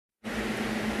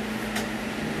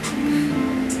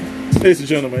Ladies and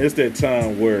gentlemen, it's that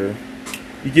time where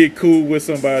you get cool with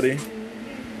somebody,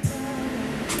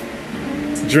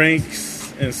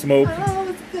 drinks and smoke. Oh,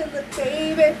 it's good,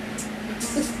 baby.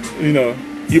 You know,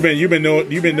 you've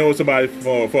been knowing somebody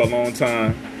for a long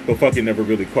time, but fucking never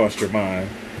really crossed your mind.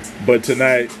 But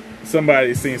tonight,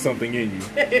 somebody seen something in you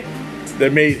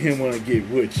that made him want to get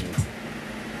with you.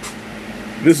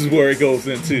 This is where it goes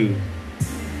into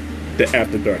the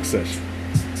after dark session.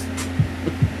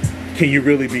 Can you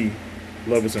really be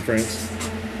lovers and friends?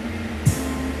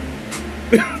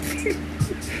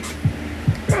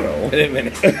 Wait a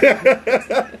minute.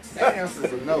 That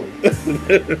answer's a no.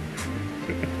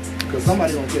 Because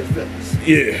somebody gonna get feelings.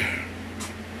 Yeah.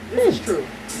 This is true.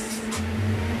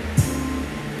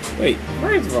 Wait,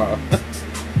 first of all,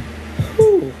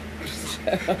 whew,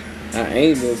 I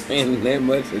ain't been paying that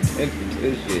much attention to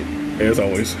this shit. As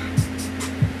always.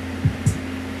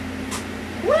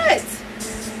 What?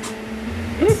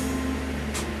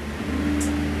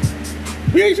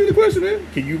 We asked you the question, man.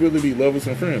 Can you really be lovers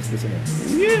and friends? Listen,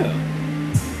 Yeah.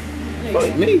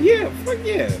 Fuck me, yeah, fuck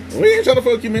yeah. we ain't trying to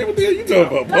fuck you, man. What the hell you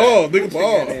talking about? Pause, nigga,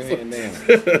 pause.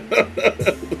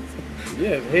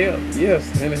 Yes, hell,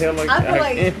 yes, and hell like I feel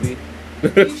like can't be.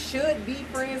 you should be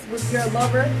friends with your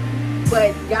lover,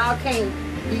 but y'all can't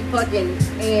be fucking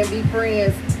and be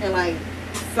friends and like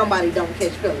somebody don't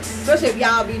catch feelings. Especially if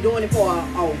y'all be doing it for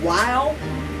a while.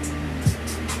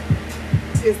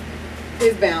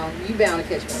 It's bound. You bound to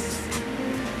catch feelings.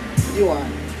 You are.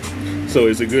 So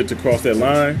is it good to cross that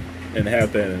line and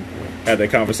have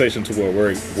that conversation to where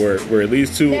it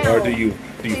leads to, Now, or do you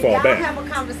fall y'all back? Have a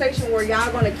conversation where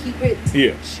y'all gonna keep it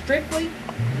strictly.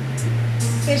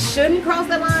 It shouldn't cross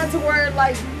the line to where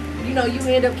like you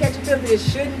end up catching feelings. It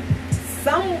shouldn't.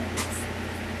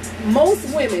 Most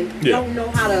women don't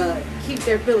know how to keep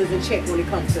their feelings in check when it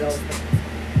comes to those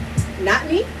things. Not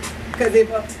me, because if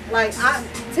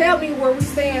tell me where we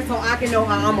stand so I can know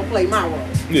how I'm gonna play my role.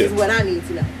 Is what I need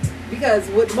to know. Because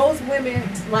with most women,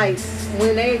 like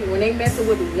when they messing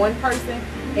with one person,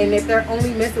 and if they're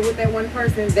only messing with that one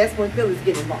person, that's when feelings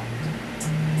get involved.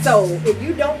 So if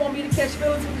you don't want me to catch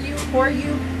feelings for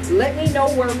you, let me know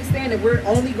where we stand. If we're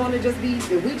only gonna if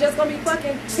we just gonna be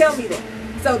fucking, tell me that.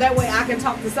 So that way I can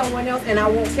talk to someone else and I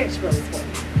won't catch feelings for you.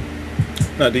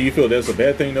 Now, do you feel that's a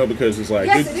bad thing though? Because it's like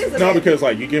yes, it is a bad because thing.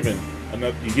 like you're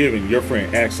giving your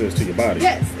friend access to your body.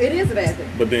 Yes, it is a bad thing.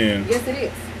 But then yes, it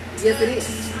is. Yes, it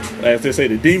is. As they say,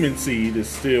 the demon seed is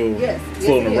still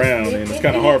floating around, and it's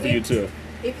kind of hard for you to.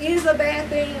 It is a bad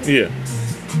thing. Yeah.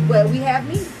 But we have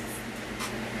needs.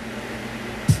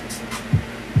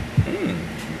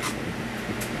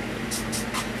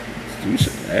 You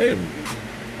should. Hey.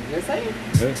 You're saying.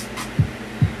 Yeah.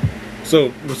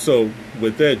 So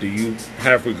with that, do you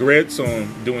have regrets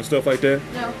on doing stuff like that?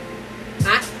 No.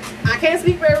 I can't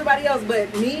speak for everybody else,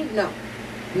 but me, no.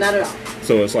 Not at all.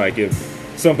 So it's like if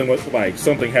something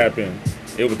happened,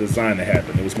 it was designed to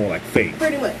happen. It was more like fate.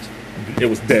 Pretty much. It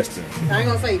was destined. I ain't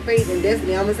gonna say fate and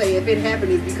destiny. I'm gonna say if it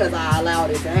happened, it's because I allowed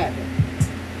it to happen.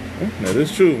 Now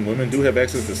that's true. Women do have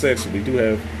access to sex. We do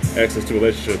have access to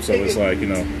relationships. So it's like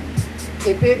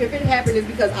If it happened, it's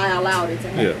because I allowed it to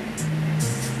happen. Yeah.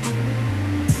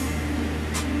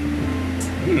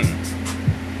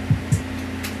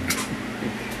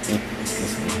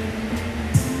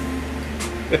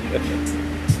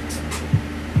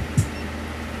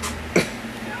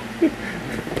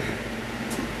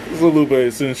 It's a little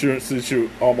bit since you're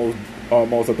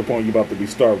almost at the point you're about to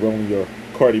start rolling your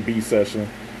Cardi B session.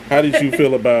 How did you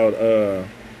feel about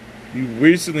you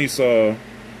recently saw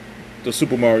the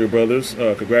Super Mario Brothers?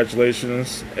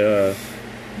 Congratulations.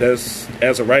 That's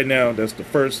as of right now, that's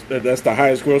the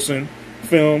highest grossing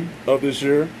film of this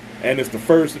year, and it's the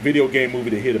first video game movie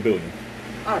to hit $1 billion.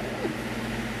 Oh,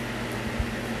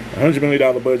 $100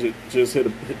 million budget just hit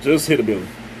 $1 billion.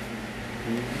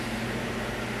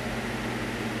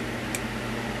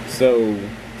 So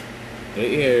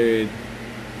they aired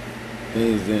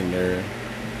things in there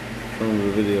from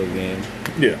the video game.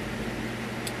 Yeah.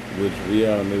 Which we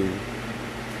all knew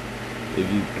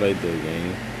if you played the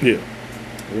game. Yeah.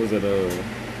 Was it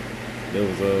there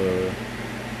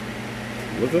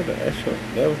was that the actual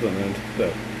that was the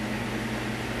stuff.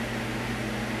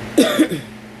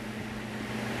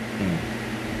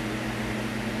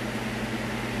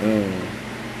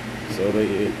 So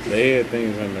they had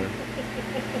things in there.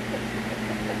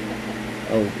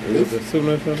 Oh, is it the Super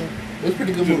Nintendo? It was a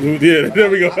pretty good movie. Yeah, there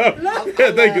we go.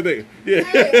 Thank you. Yeah.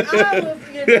 Hey, I was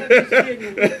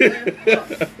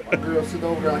My girl sitting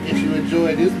over there, I guess you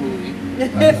enjoyed this movie. Yeah.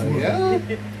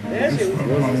 That shit was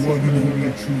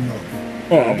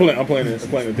Oh, I'm playing the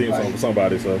theme song for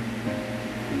somebody, so.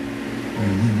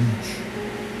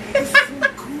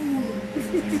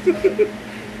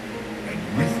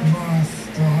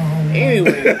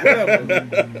 Anyway, whatever.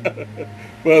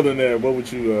 Well, other than that, what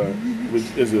would you?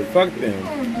 Is it Fuck them.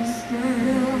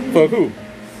 fuck who?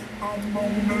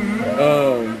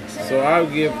 So I'll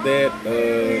give that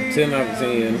 10 out of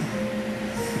 10.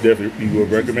 Definitely, you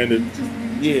would recommend it.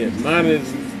 Yeah, mine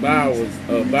is Bowser.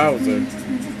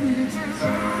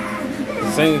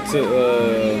 Sing to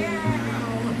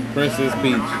Princess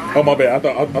Peach. Oh my bad.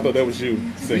 I thought that was you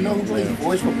You singing. know who plays the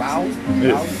voice for Bowser?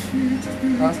 Yeah.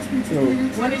 Huh?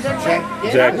 What is that? Jack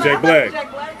Black.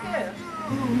 Jack Black, yeah.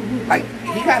 Like,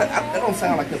 he got it. That don't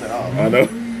sound like him at all. I know.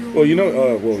 Well, you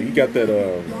know, you got that.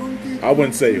 I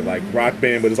wouldn't say like rock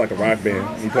band, but it's like a rock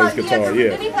band. He plays guitar.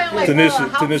 Yeah. Didn't he play on, like,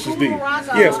 Tenacious D.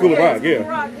 Yeah, School of Rock.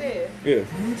 Yeah. Yeah.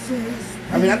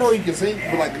 I mean, I know he can sing,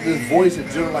 but like his voice in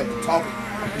general, like talk,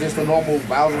 just a normal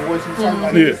Bowser voice and something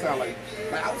like that. It sound like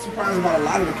I was surprised about a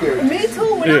lot of the characters. Me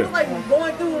too. When I was like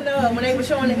going through when they were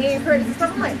showing the end credits and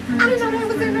stuff, I'm like, I didn't know they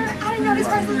was in there. I didn't know this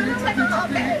person was in there. I was like, oh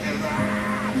man.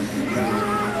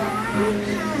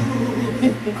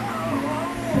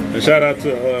 And shout out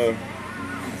to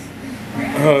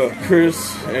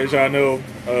Chris, as y'all know.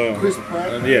 Chris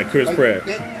Pratt. Yeah, Chris Like, Pratt.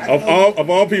 that- Of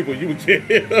all people, you would get.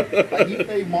 Like he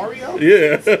played Mario.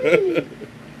 Yeah.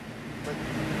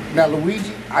 Now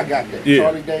Luigi, I got that. Yeah.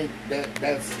 Charlie Day,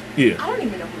 that's Yeah. I don't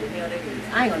even know who the hell that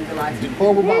is. I ain't gonna lie to you.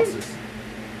 horrible bosses.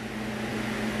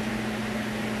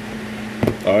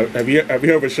 Have you heard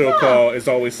of a show called It's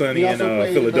Always Sunny He in also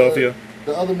played Philadelphia?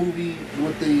 The other movie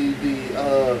with the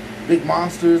big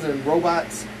monsters and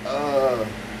robots,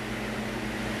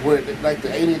 where like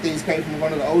the alien things came from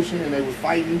under the ocean and they was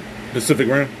fighting. Pacific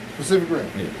Rim. Pacific Rim.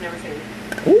 Yeah. Never seen it.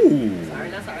 Ooh. Sorry,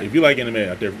 not sorry. If you like anime,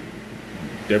 I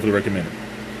definitely recommend it.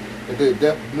 They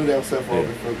knew that was set for the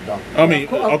donkey. I mean,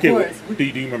 Of okay. course. Do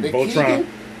you remember The Voltron? Keegan?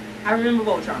 I remember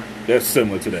Voltron. That's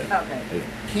similar to that. Okay.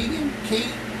 Keegan, Key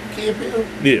and Peele.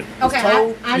 Yeah. Okay,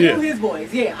 Toad? I Yeah. knew his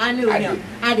voice. Yeah, I knew I him. did.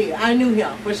 I did. I knew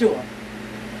him for sure.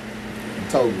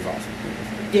 Toad was awesome.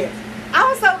 Yes. I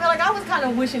was kind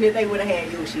of wishing that they would have had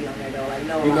Yoshi on there though. Like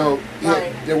no. You know,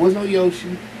 like, there was no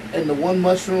Yoshi, and the one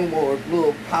mushroom or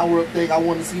little power up thing I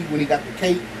wanted to see when he got the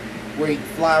cape, where he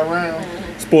fly around.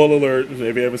 Spoiler alert, if you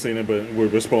ever seen it, but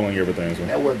we're spoiling everything. So.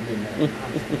 That wasn't in there.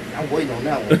 I'm waiting on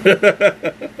that one.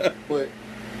 But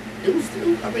it was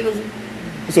still. I mean, it was.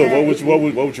 So what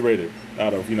would you rate it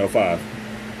out of 5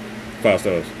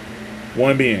 stars?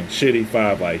 1 being shitty,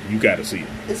 5 like you got to see it,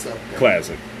 It's up there.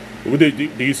 classic. Do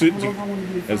you see? I don't know if I want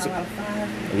to give it 5 out of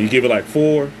 5. Will you give it like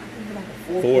 4, I give it like a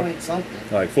 4 4? point something.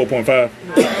 like 4.5, no,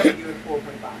 I give it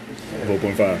 4.5.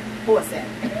 4.5?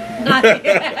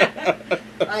 4.7.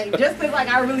 Like just cause like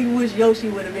I really wish Yoshi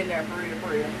would have been there for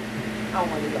real. I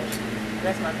want Yoshi.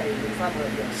 That's my favorite. So I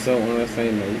love Yoshi. So on that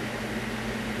same note,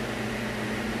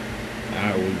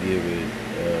 I would give it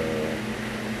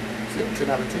 10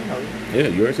 out of 10, huh? Yeah,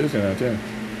 you already said 10 out of 10.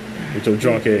 With your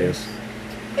drunk ass.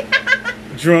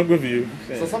 Drunk review.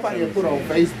 So somebody had put on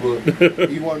Facebook,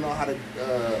 you want to know how to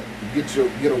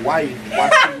get a wife,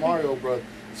 watch Super Mario Bros.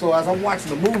 So as I'm watching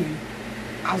the movie,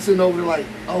 I'm sitting over there like,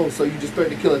 oh, so you just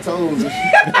threatened to kill her toes and shit.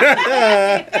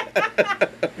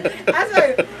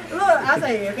 I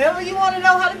say, if ever you want to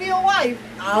know how to be a wife,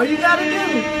 all you gotta do,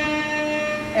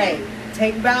 hey,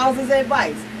 take Bowser's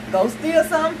advice. Go steal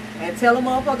something and tell a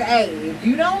motherfucker, hey, if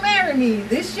you don't marry me,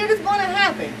 this shit is gonna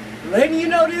happen. Letting you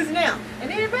know this now. And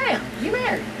then bam, you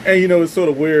married. And it's sort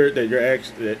of weird that you're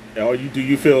actually,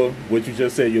 you feel what you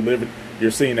just said,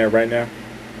 you're seeing that right now?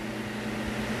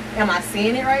 Am I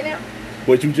seeing it right now?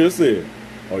 What you just said.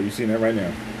 Are you seeing that right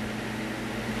now?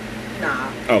 Nah.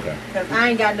 Okay. Because I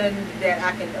ain't got nothing that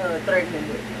I can threaten him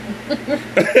with.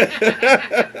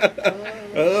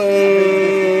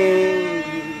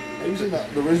 Have you seen the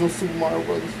original Super Mario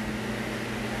Brothers?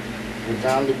 With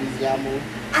John Leguizamo?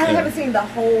 I haven't seen the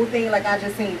whole thing. Like I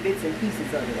just seen bits and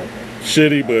pieces of it.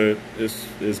 Shitty, but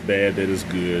it's bad that it's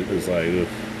good. It's like ugh.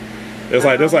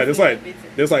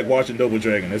 It's like watching Double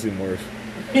Dragon. That's even worse.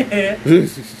 It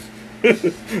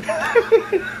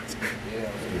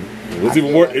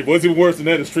was even worse than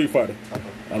that in Street Fighter.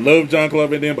 I love John Claude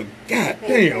Van Damme, but god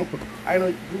damn. I know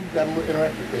you got a little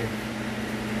interactive there.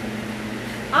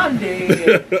 I'm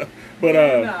dead. But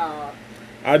No.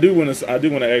 I do want to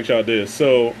ask y'all this.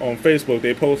 So on Facebook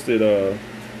they posted a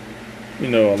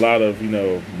lot of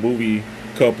movie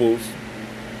couples,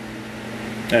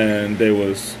 and they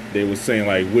was saying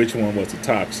like which one was the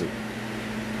toxic,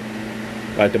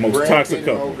 like the most Brad toxic Pitt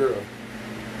and couple. old girl.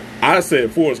 I said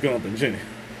Forrest Gump and Jenny.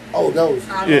 Oh, those.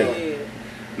 I'm Yeah. dead.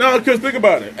 No, because think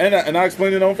about it, and I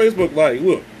explained it on Facebook. Like,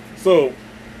 look, so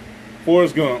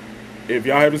Forrest Gump if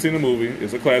y'all haven't seen the movie,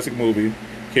 it's a classic movie.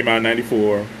 Came out in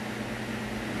 '94.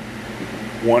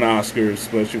 Won Oscars,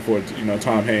 especially for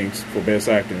Tom Hanks for Best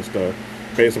Actor and stuff,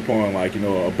 based upon like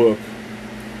a book.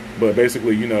 But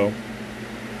basically,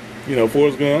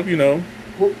 Forrest Gump,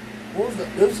 What was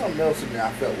there was something else in there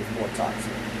I felt was more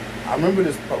toxic. I remember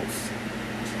this post.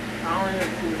 I don't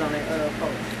remember who was on that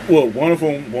post. Well, one of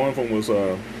them was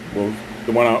the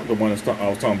one I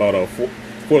was talking about.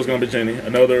 Forrest Gump and Jenny.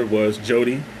 Another was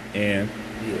Jody and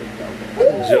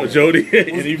Jody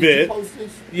and Yvette.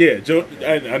 Yeah,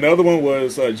 another one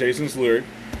was Jason's lyric.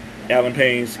 Alan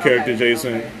Payne's character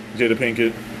Jason, Jada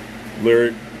Pinkett,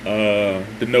 lyric.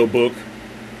 The Notebook.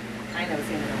 I ain't never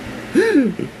seen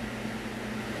it.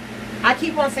 I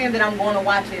keep on saying that I'm going to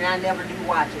watch it, and I never do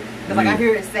watch it because I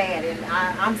hear it's sad, and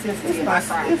I'm sensitive. I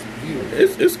cry.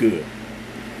 It's good.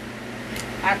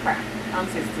 I cry. I'm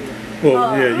sensitive.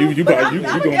 Well, you gonna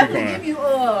be crying. Give you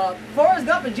Forrest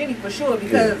Gump and Jenny for sure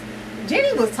because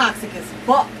Jenny was toxic as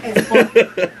fuck,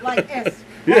 like as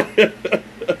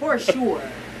fuck for sure.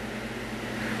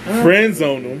 Friend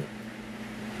zoned him,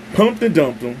 pumped and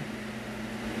dumped him,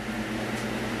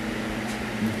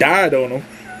 died on him,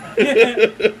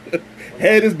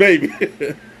 had his baby.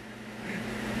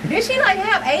 Did she like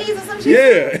have AIDS or some shit?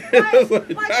 Yeah. Like you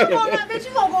gonna bitch,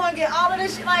 you gonna go and get all of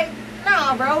this shit? Like,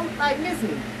 nah, bro. Like, miss me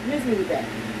with that.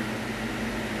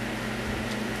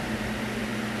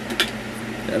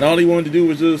 And all he wanted to do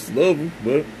was just love him,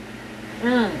 but.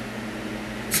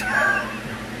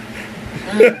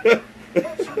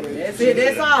 That's it.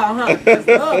 That's all, huh? Just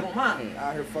love him, huh?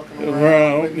 Out here fucking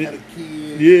around, had a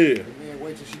kid. Yeah. And then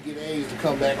wait till she get AIDS to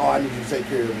come back. Oh, I need you to take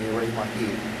care of me and raise my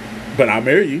kid. But I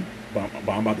marry you. But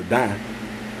I'm about to die.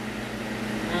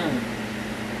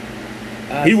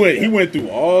 He went through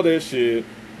all that shit,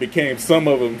 became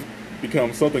something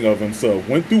of himself,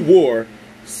 went through war,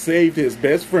 saved his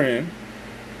best friend.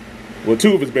 Well,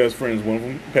 two of his best friends, one of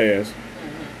them passed.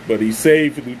 But he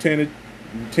saved Lieutenant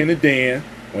Dan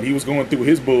when he was going through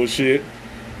his bullshit.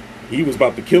 He was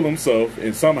about to kill himself,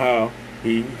 and somehow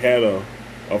he had a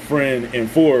friend in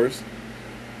Forrest,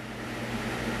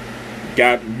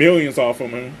 got millions off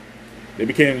of him. They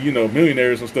became,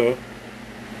 millionaires and stuff.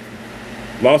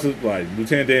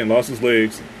 Lieutenant Dan lost his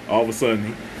legs. All of a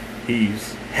sudden,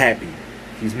 he's happy.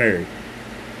 He's married.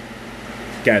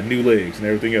 Got new legs and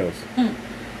everything else.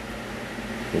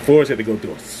 But Forrest had to go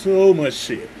through so much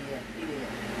shit. Yeah, he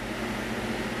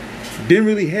did. Didn't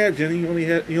really have Jenny. He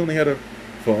only had her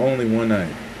for only one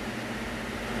night.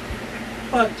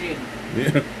 Fuck Jenny.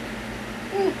 Yeah.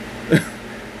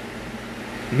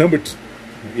 Number 2.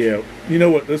 Yeah, you know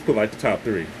what? Let's put like the top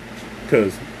 3.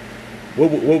 Because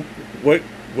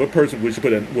what person would you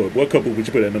put at what couple would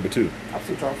you put at number 2? I'm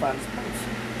still trying to find this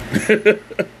post.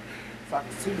 So I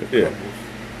can see the couples.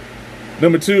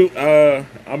 Number 2,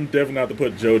 I'm definitely not to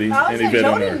put Jody and Yvette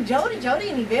on there. Jody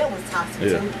and Yvette was toxic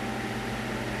too.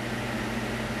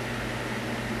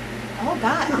 Oh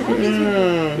God,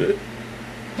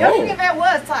 Jody and Yvette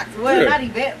was toxic. Well, not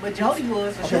Yvette, but Jody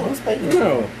was for sure. Whose page was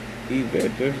No,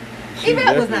 Yvette.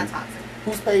 Yvette was not toxic.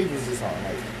 Whose page was this on?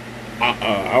 Like,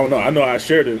 I don't know. I know I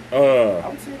shared it.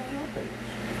 I'm seeing it on your page.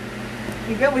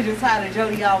 Yvette was just tired of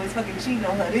Jody always fucking cheating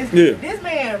on her. This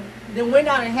man then went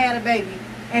out and had a baby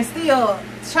and still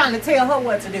trying to tell her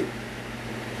what to do.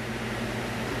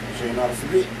 She ain't know how to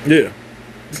submit. Yeah.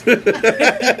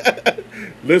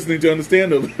 Listening to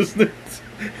understand or listening.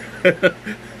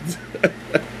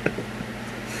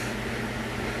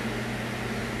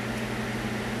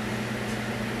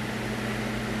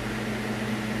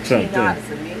 She didn't know how to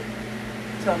submit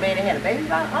to a man that had a baby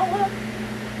by her.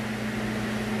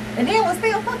 And then was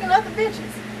still fucking other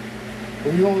bitches.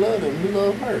 But you don't love them, you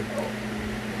love her.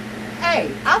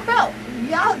 Hey, I felt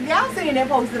y'all seen that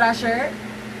post that I shared.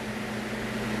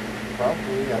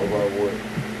 Probably got about what?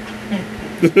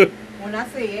 When I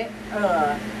said,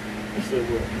 You said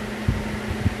what?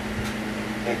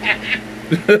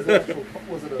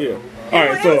 Was it a All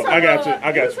right, so I got you.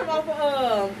 It was from off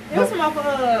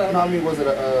of No, I mean, was it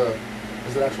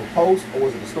an actual post or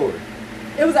was it a story?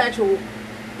 It was an actual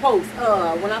post.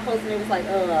 When I posted it was like,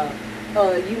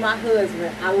 you my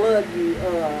husband, I love you.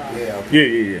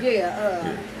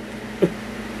 Yeah.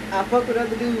 I fuck with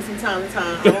other dudes from time to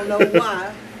time. I don't know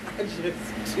why. I just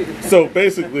do. So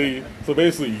basically,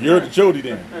 you're the Jody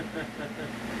then.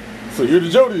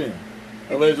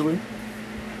 Allegedly.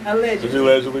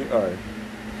 Allegedly. All right.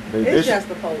 It's just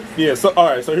a post. Yeah. So all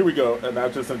right. So here we go. And I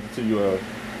just sent it to you.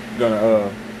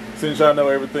 Since y'all know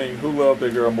everything, who loved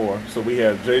their girl more? So we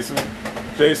have Jason's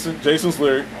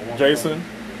lyric, Jason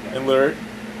and lyric,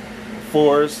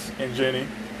 Forrest and Jenny.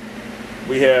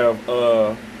 We have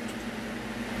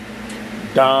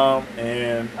Dom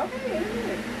and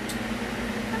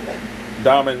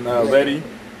Letty.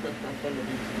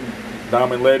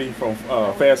 Dom and Letty from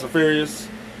Fast and Furious.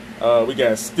 We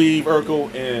got Steve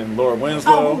Urkel and Laura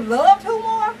Winslow. Oh, who loved who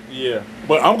more? Yeah,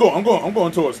 but I'm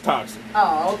going towards Toxic.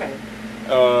 Oh, okay.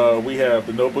 We have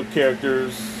the Notebook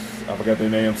characters. I forgot their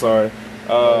name. Sorry.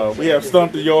 We have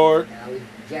Stomp the Yard.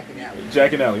 Jack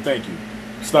and Allie. Thank you.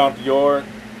 Stomp the Yard.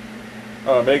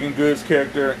 Megan Good's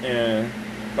character and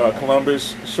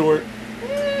Columbus Short.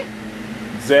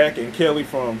 Zach and Kelly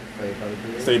from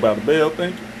Saved by the Bell.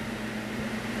 Thank you.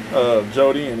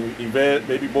 Jody and Yvette,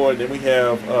 Baby Boy. Then we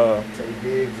have Tay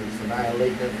Diggs and Sanaya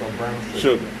Lathan from Brown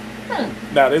Sugar.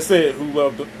 Now they said who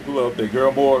loved their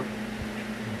girl more.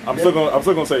 I'm still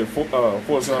gonna say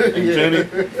Forrest and Jenny,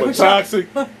 but Toxic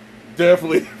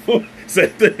definitely same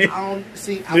thing. I don't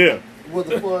see. Yeah. Well,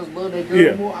 the Forrest love their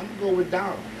girl more. I'm gonna go with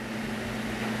Dom.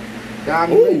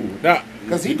 Dom. Ooh, now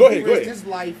because he go ahead. his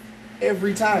life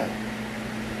every time.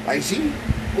 Like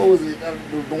what was it?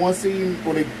 The one scene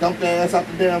where they dumped their ass out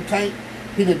the damn tank.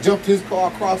 He done jumped his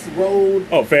car across the road.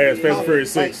 Oh, Fast and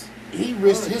Furious 6. He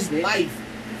risked his life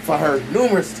for her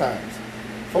numerous times.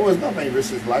 Forrest Gump ain't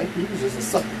risked his life. He was just a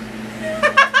sucker.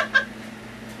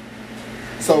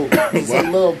 So, say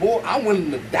love more. I'm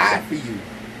willing to die for you.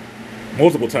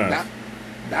 Multiple times.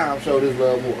 Dom showed his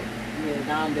love more. Yeah,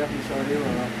 Dom definitely showed his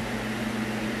love.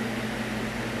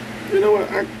 You know what?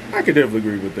 I could definitely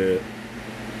agree with that.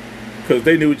 Because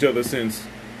they knew each other since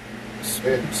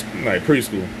like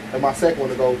preschool. And my second one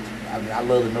to go, I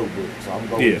love the Notebook, so I'm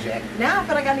going with Jack. Now I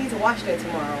feel like I need to watch that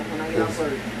tomorrow when I get off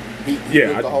work. I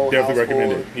definitely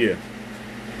recommend it. Yeah.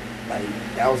 Like,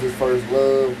 that was his first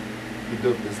love. He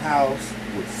built this house,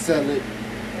 would sell it,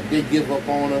 and then give up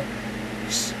on her.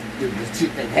 This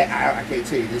chick that I can't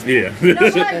tell you this. Yeah. No,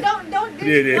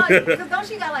 like, because don't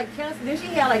she got like cancer? Did she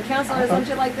have like cancer or some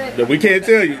shit like that? No, we can't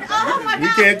tell you. Oh my God. We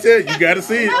can't tell you. You got to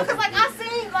see it. No, because like I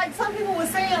seen like some people were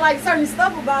saying like certain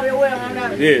stuff about it. When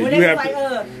Yeah, when they was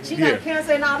like, she got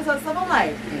cancer and all this other stuff. I'm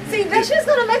like, see, that shit's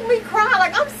gonna make me cry.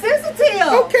 Like I'm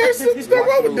sensitive. Okay, so there's nothing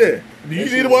wrong with that. You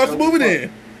need to watch the movie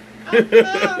then.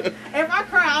 If I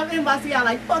cry, I'm in my seat. I'm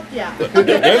like, fuck y'all.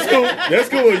 That's cool. That's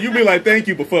cool. You be like, thank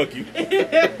you, but fuck you.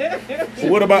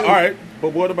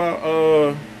 But what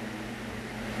about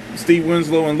Steve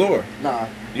Winslow and Laura? Nah.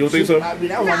 You don't think so? I mean,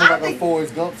 that was like a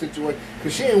Forrest Gump situation.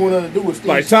 Because she didn't want nothing to do with Steve.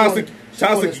 Like toxic,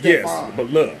 yes, but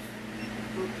love.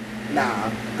 Nah.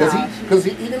 Because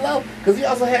he didn't love. Because he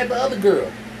also had the other girl.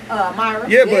 Myra.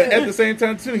 Yeah, but at the same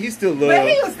time, too, he still loved. But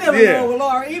he was still in love with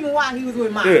Laura, even while he was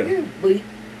with Myra. Yeah. But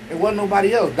it wasn't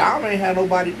nobody else. Dom ain't had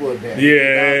nobody for that.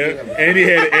 Yeah, and he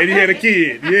had a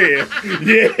kid. Yeah.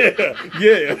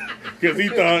 Because he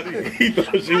thought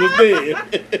she was dead.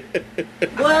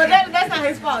 Well, that's not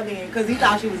his fault then, because he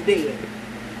thought she was dead.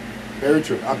 Very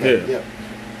true. Okay. Yeah.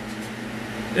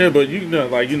 Yeah, but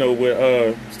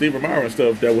with Steve Myra and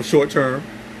stuff, that was short term.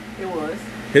 It was.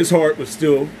 His heart was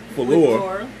still for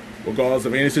Laura, regardless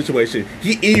of any situation.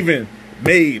 He even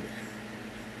made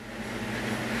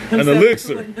an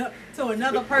elixir to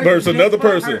another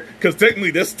person. Because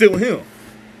technically that's still him.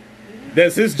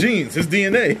 That's his genes, his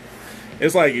DNA.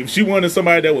 It's like if she wanted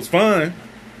somebody that was fine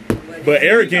but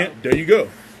arrogant, there you go.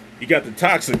 You got the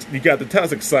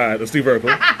toxic side of Steve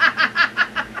Urkel.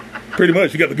 Pretty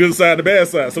much, you got the good side and the bad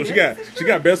side. So she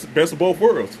got best of both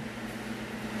worlds.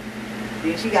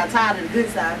 Yeah, she got tired of the good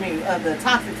side, of the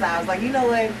toxic side. I was like, you know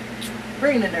what?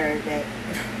 Bring the nerd back.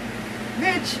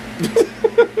 Bitch.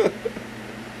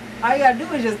 All you gotta do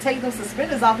is just take them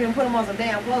suspenders off him and put them on some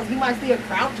damn clothes. He might still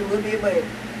crouch a little bit, but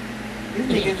this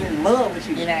nigga's in love with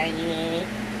you. You know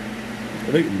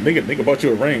what I mean? Nigga bought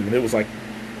you a ring and it was like,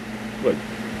 what,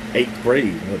 8th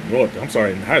grade? I'm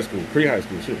sorry, in high school, pre-high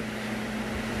school shit.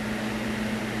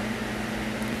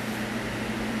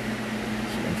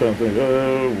 I'm trying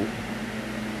to think.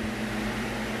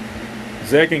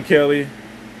 Zach and Kelly,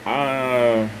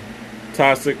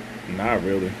 toxic, not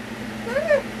really.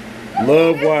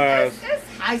 Love wise,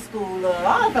 that's high school love.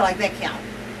 I don't feel like that counts.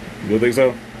 You don't think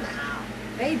so? No,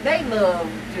 they love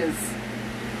just.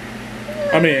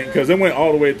 I mean, because it went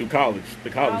all the way through college, the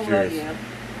college years. Yeah.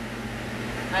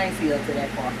 I ain't see up to that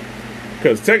far.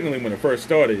 Because technically, when it first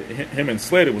started, him and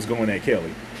Slater was going at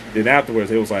Kelly. Then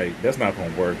afterwards, it was like, that's not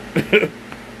going to work.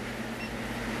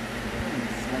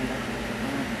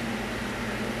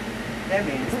 That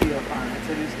man is still fine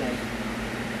to this day.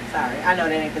 Sorry, I know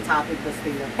that ain't the topic, but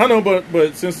still. I know,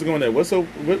 but since it's going there,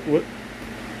 what?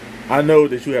 I know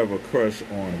that you have a crush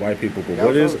on white people, but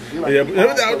what is?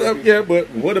 Yeah, but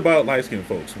what about light skinned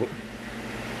folks?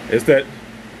 Is that?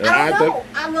 I don't know.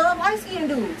 I love light skinned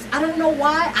dudes. I don't know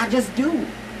why. I just do.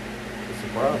 It's a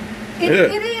problem.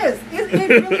 It is. It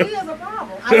really is a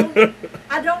problem.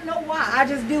 I don't know why. I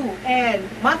just do. And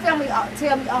my family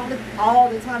tell me all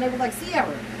the time. They were like,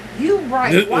 Sierra, you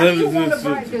bright. Why do you want a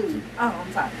bright dude? Oh,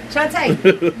 I'm sorry.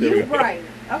 Shonta, you bright.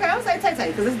 Okay, I'm saying Tay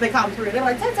because this is they call me for real. They're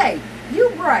like, Tay, you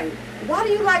bright. Why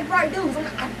do you like bright dudes? I'm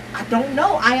like, I don't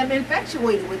know. I am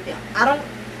infatuated with them. I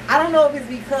don't know if it's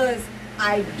because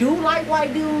I do like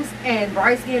white dudes and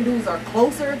bright skinned dudes are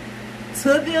closer to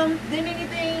them than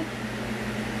anything.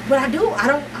 But I do. I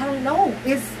don't know.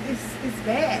 It's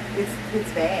bad.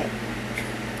 It's bad.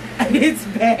 It's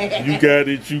bad. You got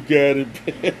it.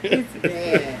 It's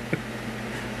bad.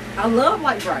 I love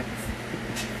light brights.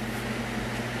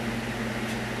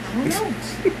 I don't know.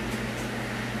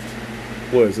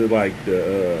 What is it like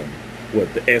the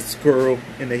S curl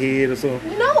in the head or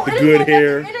something? No, the good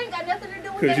hair. It ain't got nothing to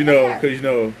do with Because you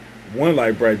know, one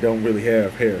light bright don't really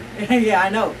have hair. Yeah, I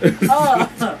know. It's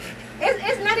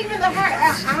not even the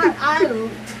hair.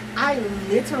 I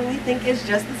literally think it's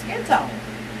just the skin tone.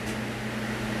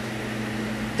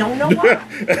 Don't know why.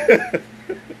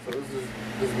 So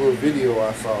this little video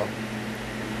I saw,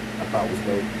 I thought was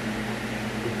dope.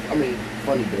 I mean,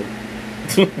 funny dope.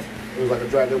 It was like a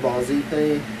Dragon Ball Z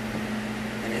thing,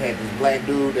 and it had this black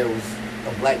dude that was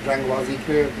a black Dragon Ball Z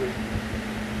character,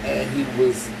 and he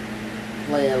was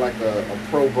playing like a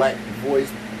pro-black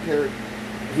voice character.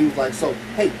 He was like, so,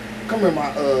 hey, come here,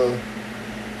 my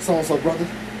so-and-so brother.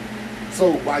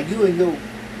 So while you in your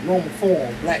normal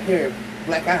form, black hair,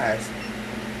 black eyes,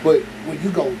 but when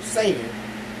you go Saiyan,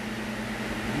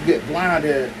 you get blind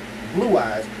hair, blue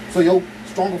eyes. So your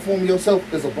stronger form of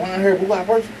yourself is a blonde hair, blue eyed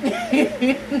person.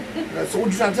 So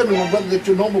what you trying to tell me, my brother, that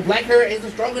your normal black hair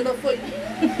isn't strong enough for you?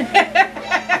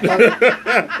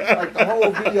 like the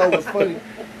whole video was funny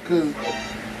because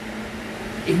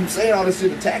he was saying all this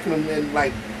shit, attacking him, and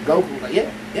like Goku was like, yeah,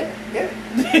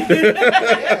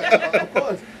 of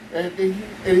course. And he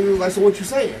was like, so what you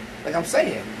saying? Like, I'm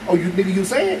saying. Oh, you nigga, you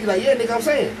saying? He's like, yeah, nigga, I'm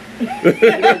saying.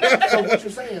 So what you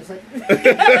saying, say?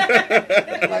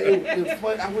 Like, it was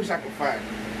funny. I wish I could find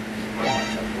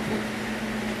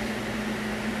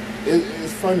it.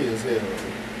 It's funny as hell.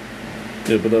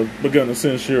 Yeah, but gonna,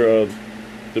 since you're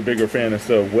the bigger fan and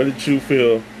stuff, what did you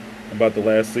feel about the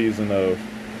last season of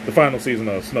the final season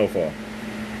of Snowfall?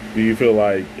 Do you feel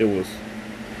like it was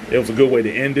a good way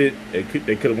to end it? They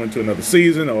could have went to another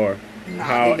season, or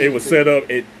how it was set up,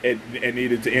 it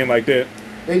needed to end like that?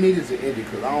 They needed to end it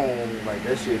because I don't like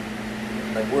that shit.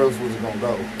 Like, where else was it gonna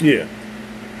go? Yeah.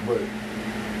 But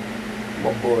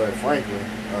my boy Franklin,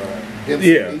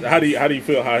 yeah. How do you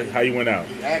feel how you went out?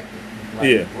 He acted. Like,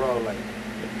 yeah. Bro, like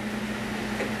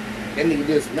that nigga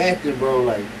just acting, bro.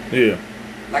 Like, yeah.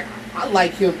 Like, I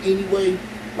like him anyway.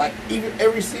 Like, even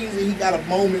every season he got a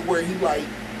moment where he like,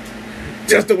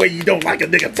 just the way you don't like a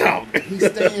nigga talk. He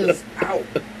stands out.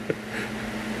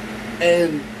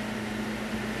 And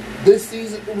this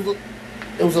season,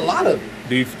 it was a lot of it.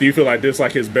 Do you feel like this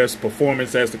like his best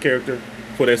performance as the character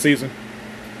for that season?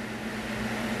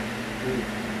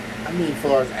 I mean, as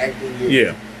far as acting,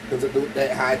 yeah. Because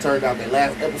that how it turned out that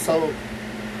last episode,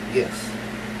 yes.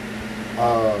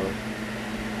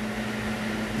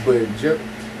 But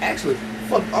actually,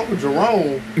 fuck Uncle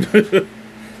Jerome.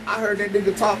 I heard that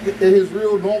nigga talk in his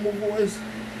real normal voice.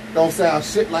 Don't sound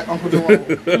shit like Uncle Jerome.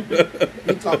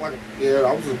 He talk like, yeah,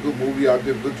 that was a good movie. I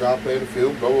did a good job playing the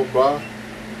film, blah, blah, blah.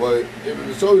 But in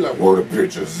the show, he's like, where the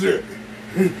pictures at?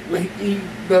 Like,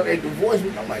 the voice,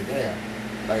 I'm like, damn.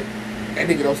 Like, that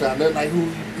nigga don't sound nothing like who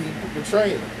he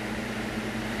portraying.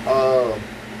 But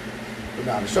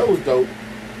now the show was dope.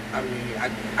 I mean,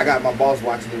 I got my boss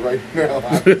watching it right now.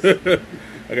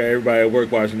 I got everybody at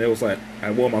work watching. It was like,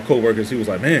 one of my coworkers, he was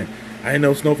like, man, I didn't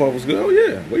know Snowfall was good. Oh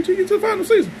yeah, wait till you get to the final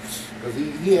season. Because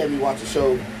he had me watch a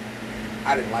show.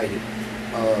 I didn't like it.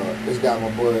 This guy, my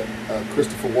boy,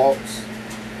 Christopher Waltz.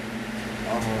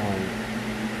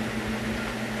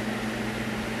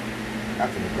 Not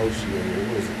the Negotiator.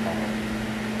 What is it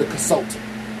called? The Consultant.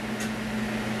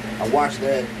 I watched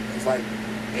that. It's like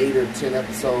 8 or 10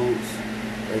 episodes.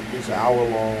 Like each an hour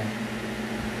long.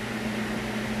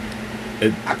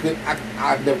 I could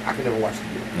never watch it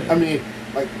again. Yeah. I mean,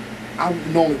 like, I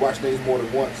normally watch things more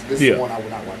than once. This is one I would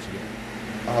not watch again.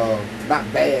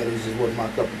 Not bad, it just wasn't my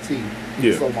cup of tea.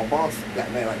 Yeah. So my boss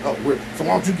got mad, like, oh, so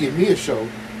why don't you give me a show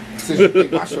since you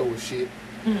think my show was shit?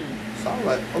 So I was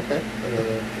like, okay,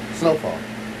 Snowfall.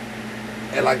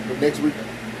 And like the next week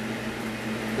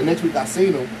I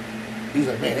seen him, he was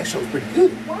like, man, that show's pretty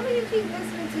good. Why do you keep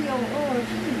listening to your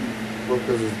keys? Well,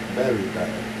 because his battery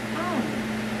died.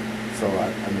 So I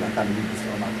kind of need to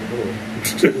start out the door.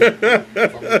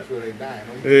 So I'm sure they dying.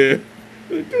 Yeah.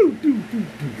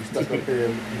 You stuck up there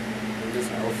in this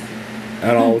house.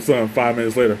 And all of a sudden, 5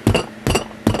 minutes later,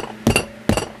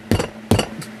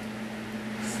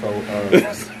 So,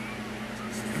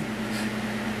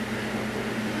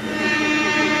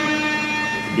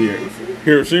 yeah,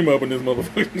 Hiroshima up in this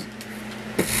motherfucker.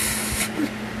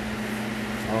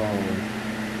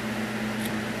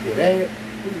 yeah, that.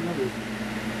 Who's another?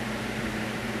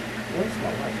 What's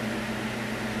my wife?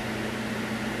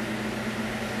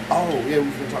 Oh, yeah, we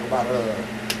was gonna talk about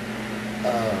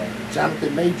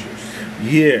Jonathan Majors.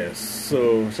 Yes.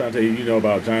 So, Shonta, you know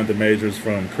about Jonathan Majors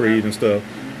from Creed and stuff.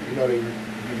 You know, they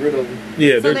get rid of him.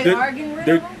 Yeah, So they are getting rid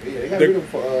of him? Yeah, they got rid of him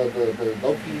for the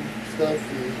Loki stuff.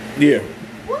 And, yeah.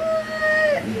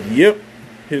 What? Yep.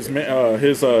 His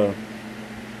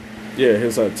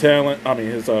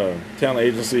talent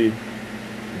agency,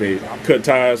 they cut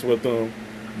ties with him.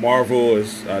 Marvel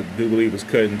is, I do believe, is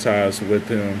cutting ties with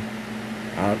him.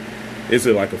 Is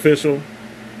it like official?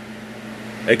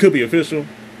 It could be official,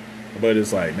 but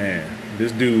it's like, man,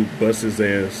 this dude busts his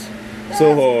ass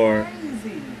so hard.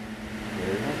 Crazy.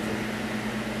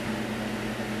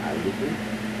 I agree.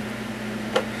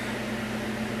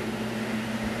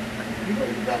 You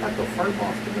got like the fur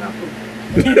boss sticking out the.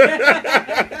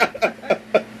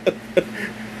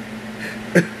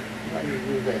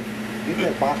 Get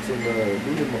that box and do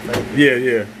him a favor.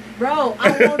 Yeah. Bro,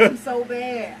 I want him so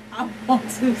bad. I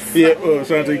want him so Yeah, bad.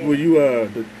 Shonta, will you,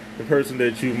 the person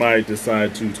that you might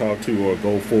decide to talk to or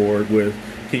go forward with,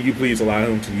 can you please allow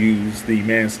him to use the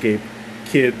Manscaped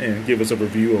kit and give us a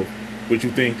review of what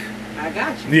you think? I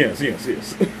got you. Yes.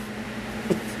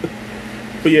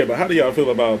 But how do y'all feel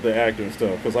about the actor and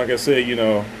stuff? Because like I said, you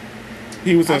know,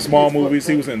 he was in small movies.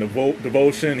 He was in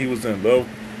Devotion. He was in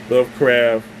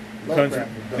Lovecraft.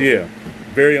 Yeah,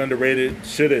 very underrated.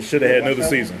 Should have had another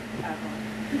season.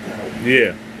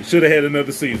 Yeah, should have had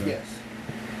another season. Yes.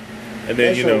 And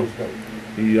then That you know, show was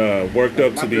he worked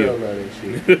up My to girl be. love that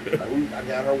shit. Like, I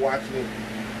got her watching it,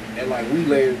 and like we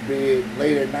lay in bed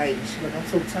late at night, and she's like, "I'm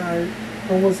so tired. I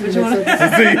don't want to see the next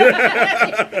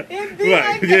episode." It be Right,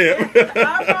 like that. I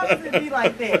promise it be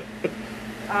like that.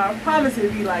 I promise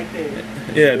it be like that.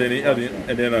 Yeah, then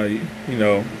you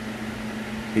know,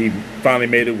 he finally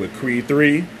made it with Creed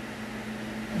 3.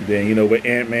 Then you know with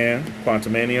Ant-Man,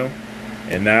 Quantumania,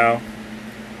 and now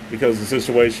because of the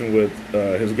situation with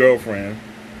his girlfriend,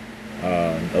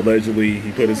 allegedly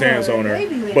he put his hands on her,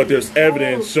 but there's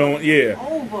evidence showing. Yeah.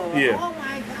 Oh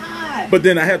my God. But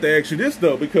then I have to ask you this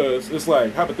though, because it's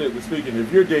like, hypothetically speaking,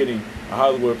 if you're dating a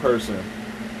Hollywood person,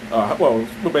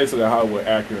 basically a Hollywood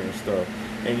actor and stuff,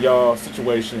 and y'all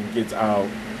situation gets out,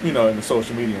 you know, in the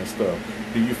social media and stuff,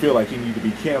 do you feel like you need to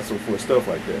be canceled for stuff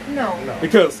like that? No.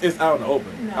 Because it's out in the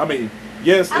open. No. I mean,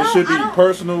 yes, it should be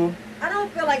personal. I don't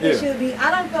feel like it should be.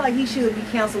 I don't feel like he should be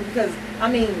canceled because, I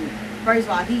mean, first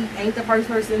of all, he ain't the first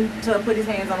person to put his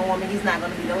hands on a woman. He's not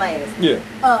going to be the last. Yeah.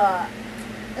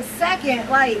 Second,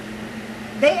 like,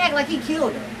 they act like he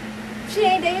killed her. She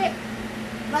ain't dead.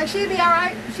 Like, she'll be all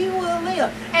right. She will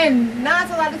live. And 9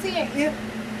 times out of 10, if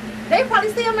they probably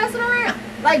still messing around.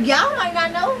 Like, y'all might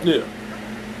not know. Yeah.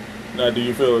 Now, do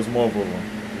you feel it's more of a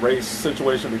race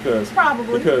situation because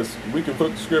we can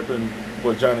put the script in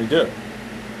with Johnny Depp.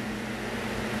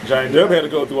 Johnny Depp had to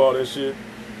go through all that shit,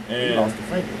 and he lost the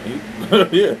finger.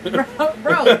 Yeah,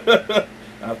 bro.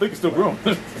 I think it's still growing.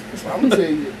 So I'm gonna tell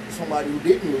you somebody who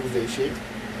didn't lose that shit.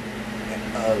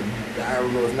 I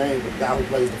don't know his name, but the guy who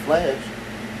plays the Flash.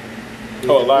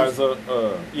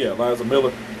 Eliza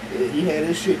Miller. He had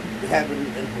his shit happen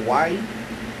in Hawaii.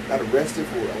 Got arrested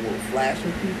for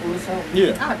flashing people or something.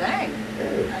 Yeah. Oh dang.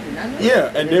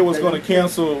 Yeah, and they was going to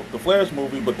cancel the Flash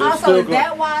movie, but they're still is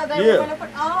that why they were going to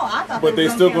put? Oh, I thought. But they're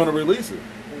still going to release it.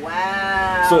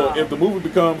 Wow. So if the movie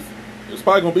becomes, it's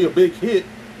probably going to be a big hit.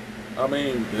 I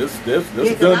mean, this is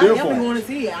a done deal for I definitely want to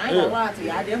see it. I ain't gonna lie to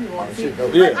you. I definitely want to see it.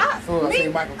 Yeah.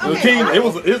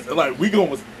 It's like we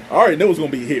going was. I already know it's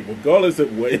going to be a hit, regardless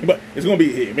of what. It's going to be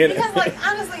a hit, man. Because, like,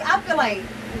 honestly, I feel like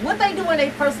what they do in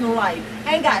their personal life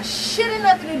ain't got shit and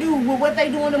nothing to do with what they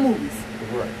do in the movies.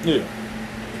 Right. Yeah.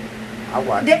 I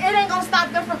watch. It ain't gonna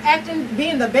stop them from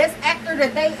being the best actor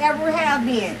that they ever have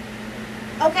been.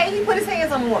 Okay, he put his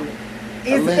hands on a woman.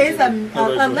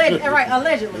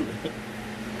 Allegedly.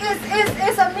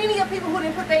 It's a many of people who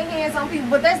didn't put their hands on people,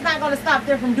 but that's not gonna stop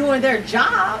them from doing their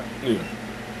job. Yeah.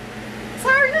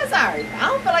 Sorry, not sorry. I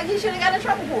don't feel like he should have got in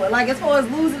trouble for it. Like, as far as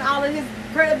losing all of his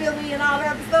credibility and all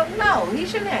that other stuff, no, he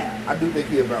shouldn't have. I do think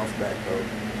he'll bounce back, though.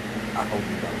 I hope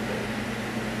he bounce back.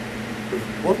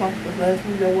 What's the last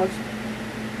movie I watched?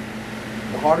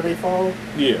 The Harder They Fall?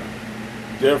 Yeah.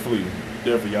 Definitely,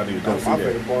 y'all need to go see my that.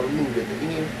 favorite part of the movie at the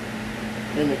end.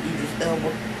 And the Idris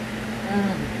Elba.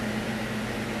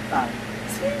 Sorry.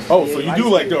 Oh, so you do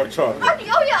like dark chocolate?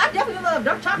 Oh yeah, I definitely love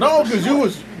dark chocolate. No, because you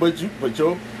was, but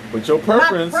your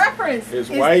preference, my preference is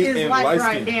white and like light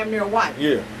right, skin. damn near white.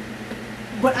 Yeah.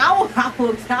 But I will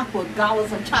gobble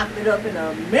some chocolate up in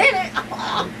a minute.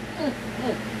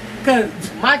 Cause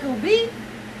Michael B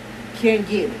can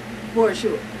get it for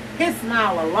sure. His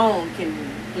smile alone can.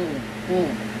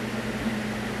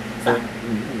 Sorry.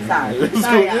 It's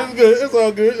Sorry, good. y'all. It's good. It's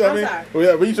all good. I I'm mean, sorry. well,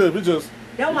 yeah, we just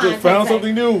Don't we mind just found Tay-Tay.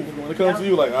 something new when it comes to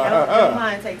you. Like, Don't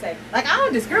mind Tay-Tay. Like I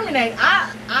don't discriminate. You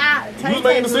was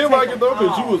making it seem like it though,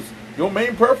 because your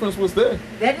main preference was that.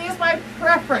 That is my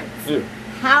preference. Yeah.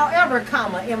 However,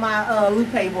 comma, in my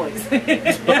Lupe voice.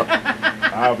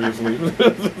 Obviously.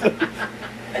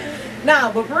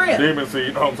 Nah, but for real. Demon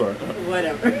seed. Oh, I'm sorry.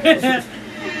 Whatever.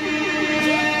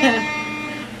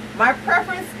 My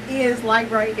preference is light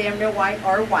bright, damn near white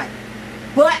or white.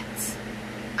 But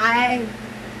I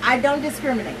don't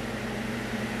discriminate.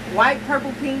 White,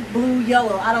 purple, pink, blue,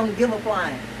 yellow, I don't give a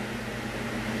flying.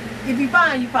 If you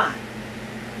fine, you fine.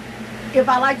 If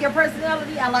I like your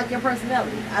personality, I like your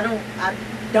personality. I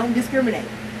don't discriminate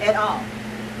at all.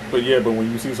 But yeah, but when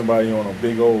you see somebody on a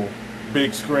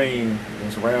big screen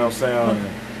and surround sound and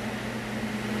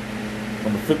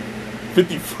on the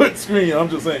 50-foot screen, I'm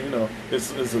just saying,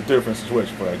 it's a different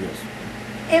situation for, I guess.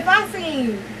 If I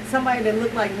seen somebody that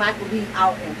looked like Michael B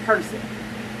out in person,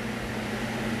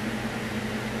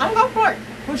 I'm gonna flirt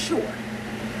for sure.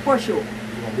 For sure. You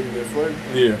gonna leave that flirting?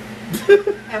 Yeah.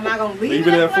 Am I gonna leave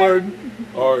it it at flirting?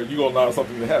 Or you gonna allow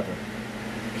something to happen?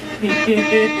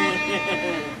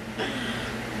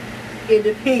 It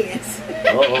depends.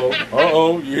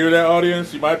 Uh-oh. You hear that,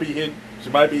 audience? She might be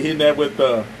hitting that with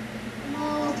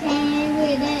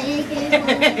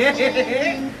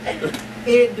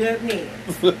It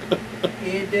depends.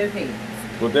 It depends.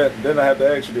 Well, then I have to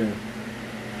ask you then.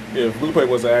 If Lupe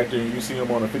was an actor and you see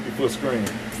him on a 50-foot screen,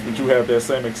 would you have that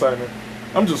same excitement?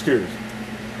 I'm just curious.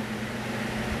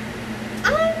 I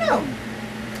don't know.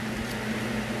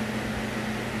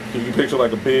 Can you picture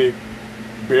like a big,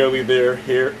 barely there,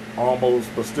 hair, almost,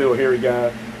 but still hairy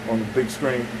guy on the big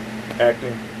screen,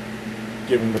 acting,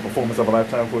 giving the performance of a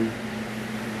lifetime for you?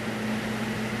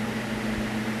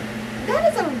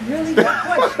 That is a really good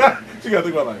question. You gotta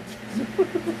think about like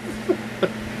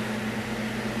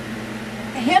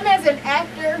Him as an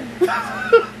actor?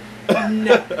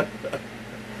 No.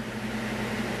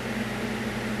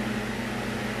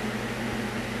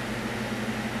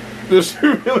 Does she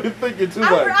really thinking too? I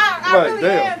really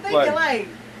am thinking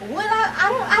what?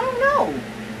 I don't know.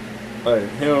 Like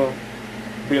him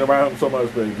being around him so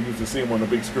much, but you used to see him on the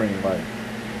big screen, like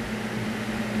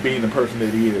being the person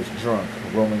that he is, drunk,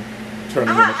 rolling,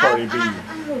 turning into Cardi B.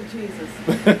 Oh Jesus!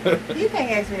 You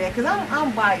can't ask me that because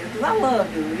I'm biased because I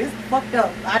love dude. It's fucked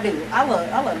up. I do. I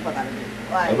love the fuck out of dude.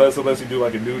 Like, unless you do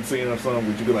like a nude scene or something,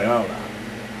 would you be like, oh no?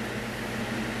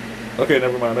 Okay,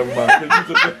 never mind. Never mind.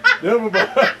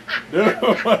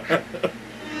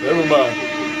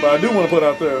 But I do want to put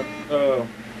out there,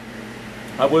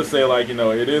 I would say, like,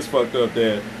 it is fucked up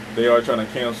that they are trying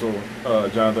to cancel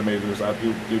Jonathan Majors. I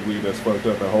do believe that's fucked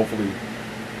up, and hopefully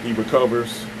he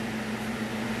recovers.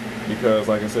 Because,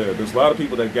 like I said, there's a lot of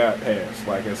people that got passed.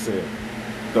 Like I said,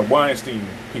 the Weinstein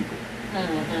people.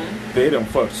 Mm-hmm. They done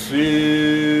fucked so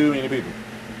many people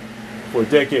for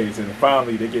decades, and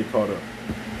finally they get caught up.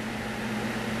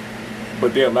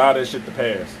 But they allowed that shit to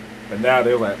pass. And now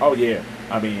they're like, oh yeah,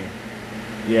 R.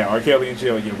 Kelly in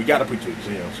jail, we gotta put you in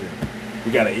jail, shit.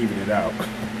 We gotta even it out.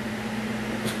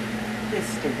 It's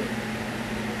stupid.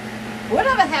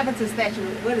 Whatever happened to statute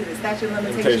of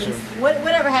limitations?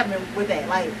 Whatever happened with that?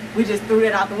 Like, we just threw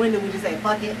it out the window, we just say,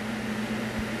 fuck it?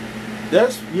 For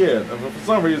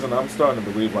some reason, I'm starting to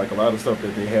believe, like, a lot of stuff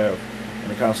that they have in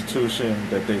the Constitution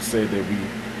that they say that we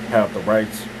have the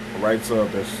rights of,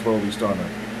 they're slowly starting to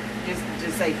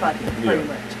just say fuck it, pretty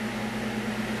much.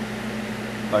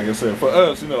 Like I said, for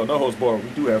us, no holds barred, we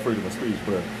do have freedom of speech,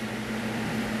 but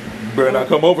you better not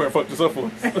come over and fuck this up for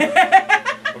us.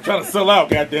 I'm trying to sell out,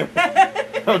 goddamn.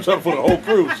 I'm trying to put a whole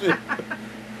crew, shit.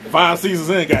 5 seasons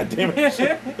in, goddamn it,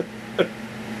 shit.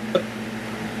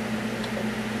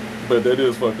 But that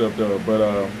is fucked up, though. But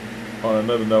on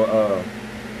another note,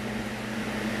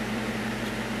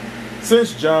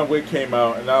 since John Wick came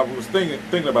out, and I was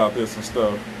thinking about this and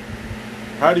stuff,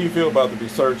 how do you feel about the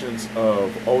resurgence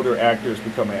of older actors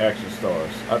becoming action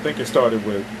stars? I think it started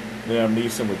with Liam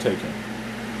Neeson with Taken.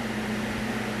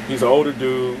 He's an older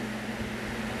dude.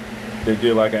 They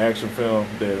did like an action film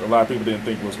that a lot of people didn't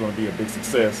think was going to be a big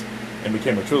success and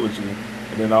became a trilogy.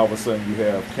 And then all of a sudden you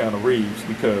have Keanu Reeves,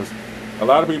 because a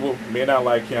lot of people may not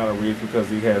like Keanu Reeves because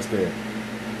he has that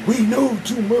we know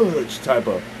too much type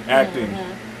of acting.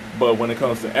 But when it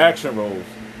comes to action roles,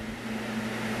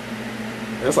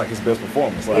 that's like his best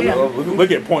performance. Like,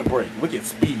 look at Point Break. Look at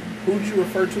Speed. Who did you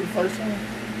refer to the first time?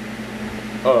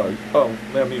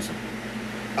 Liam Neeson.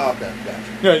 Oh, okay,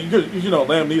 gotcha. Yeah, you know,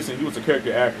 Liam Neeson, he was a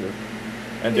character actor.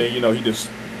 And then, you know, he did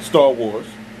Star Wars.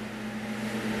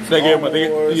 Star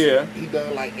Wars, he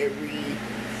done like every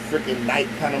freaking night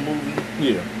kind of movie.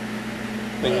 Yeah.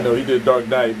 And, you know, he did Dark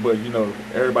Knight, but, you know,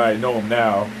 everybody know him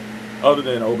now, other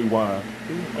than Obi-Wan.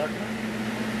 Dark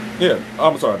Knight? Yeah,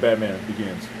 I'm sorry, Batman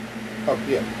Begins. Oh,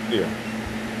 yeah. Yeah.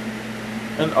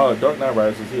 And Dark Knight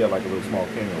Rises, he had like a little small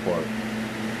cameo part.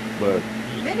 But,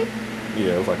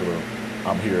 yeah, it was like a little,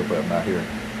 I'm here, but I'm not here.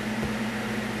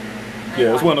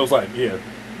 Yeah, it's one of those like, yeah,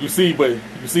 you see it, but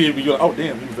you're like, oh,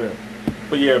 damn, he was there.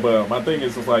 But yeah, but my thing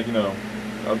is, it's like, you know,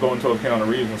 going towards Keanu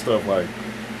Reeves and stuff, like,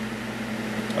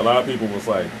 a lot of people was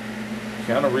like,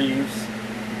 Keanu Reeves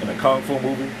in a Kung Fu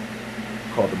movie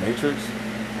called The Matrix?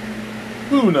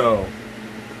 Who knows?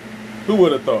 Who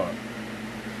would have thought?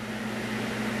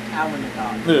 I wouldn't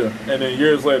have thought. Yeah, and then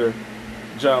years later,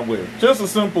 John Wick. Just a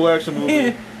simple action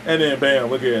movie, and then bam,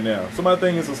 look at it now. So my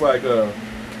thing is, it's like, do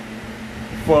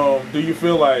you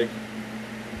feel like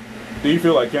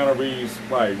Keanu Reeves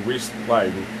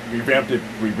revamped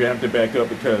it back up,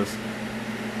 because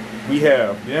we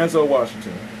have Denzel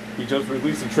Washington. He just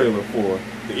released a trailer for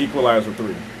The Equalizer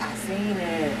 3. I seen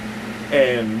it.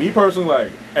 And me personally,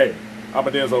 like, hey, I'm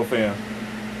a Denzel fan,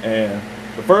 and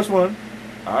the first one,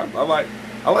 I like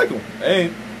him.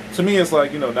 And to me, it's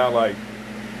like, you know, not like,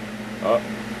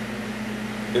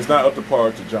 it's not up to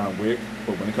par to John Wick,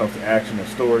 but when it comes to action and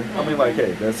story, I mean, like,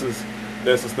 hey, that's his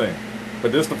thing.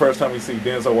 But this is the first time we see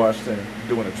Denzel Washington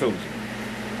doing a trilogy.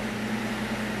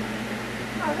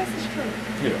 Oh, this is true.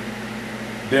 Yeah.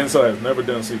 Denzel has never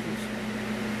done sequels.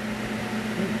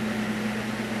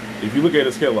 If you look at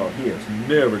his catalog, he has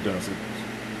never done sequels.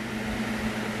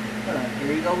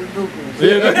 Here you go with Google.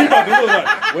 Yeah, he about to look like,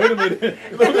 wait a minute.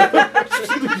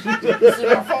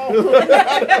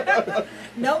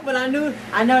 No, but I know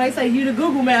they say you the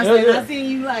Google master, and I seen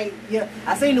you like,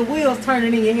 I seen the wheels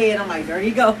turning in your head. I'm like, there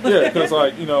you go. Yeah, because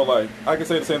like, you know, like, I can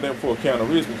say the same thing for Keanu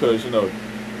Reeves, because, you know,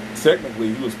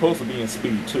 technically he was supposed to be in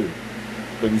Speed 2,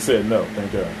 but he said no,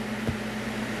 thank God.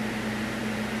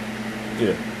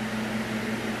 Yeah.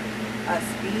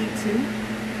 Speed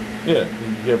 2? Yeah,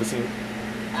 you ever seen it?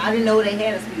 I didn't know they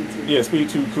had a Speed 2. Yeah, Speed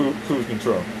 2 Cruise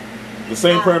Control. The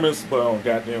same premise, but on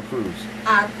goddamn cruise.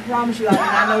 I promise you, I did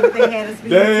not know that they had a Speed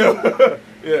 2. Damn.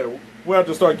 Yeah, we'll have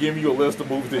to start giving you a list of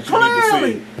movies that you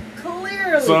need to see.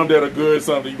 Clearly. Some that are good,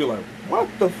 some that you be like, what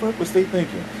the fuck was they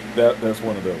thinking? That's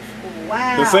one of those.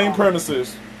 Wow. The same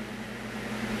premises,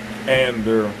 but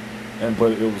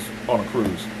it was on a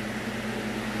cruise.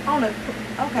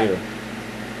 Okay. Yeah.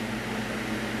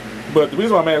 But the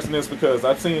reason why I'm asking this, because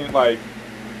I've seen, like,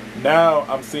 now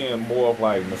I'm seeing more of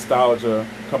like nostalgia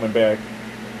coming back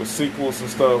with sequels and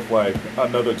stuff. Like,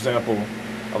 another example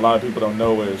a lot of people don't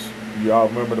know is, y'all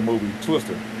remember the movie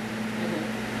Twister?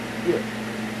 Mm-hmm. Yeah.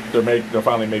 They're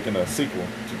finally making a sequel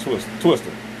to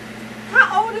Twister.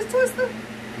 How old is Twister?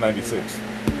 96.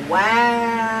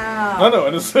 Wow. I know,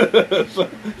 and it's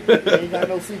They ain't got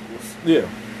no sequels. Yeah.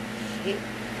 Yeah.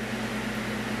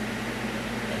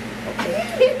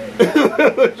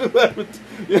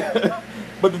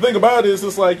 But the thing about it is,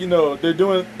 it's like, you know,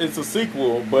 it's a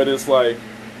sequel, but it's like,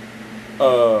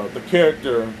 the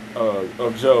character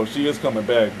of Joe, she is coming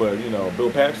back, but, you know, Bill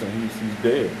Paxton, he's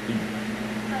dead.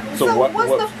 So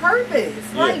what's the purpose?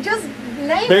 Yeah. Like, just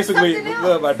name basically, something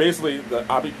else. Like, basically,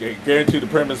 I guarantee the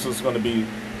premise is going to be,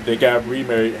 they got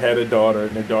remarried, had a daughter,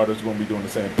 and their daughter's going to be doing the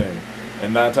same thing.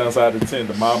 And 9 times out of 10,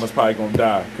 the mom is probably going to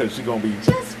die, because she's going to be...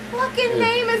 Just fucking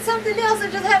name it something else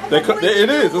and just have a completely It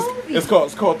is. movie. It's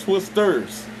called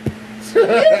Twisters. You know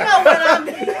what I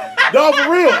mean. No,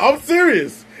 for real. I'm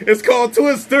serious. It's called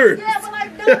Twisters. Yeah, but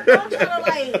like, don't try to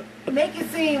like make it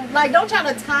seem like, don't try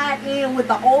to tie it in with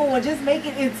the old one. Just make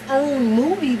it its own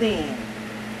movie then.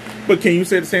 But can you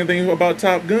say the same thing about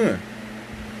Top Gun?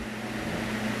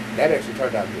 That actually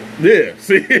turned out good. Yeah.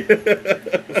 See. See,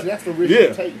 that's the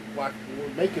original tape. Like, we're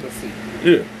making a sequel.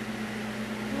 Yeah.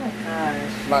 Oh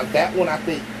gosh. Like that one, I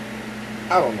think.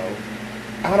 I don't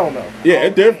know. Yeah, I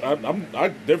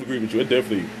definitely agree with you. It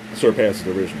definitely surpasses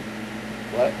the original.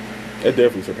 What? It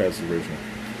definitely surpasses the original.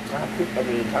 Top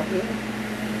Gun?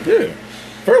 Yeah.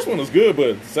 First one was good,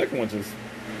 but the second one just...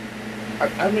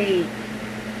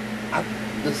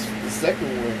 The second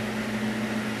one...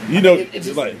 You know, it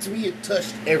just, like... To me, it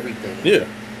touched everything. Yeah.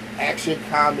 Action,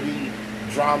 comedy,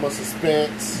 drama,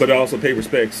 suspense. But it also paid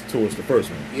respects towards the first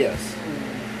one. Yes.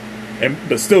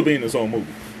 But still being its own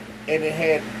movie. and it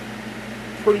had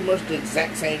pretty much the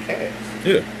exact same cast.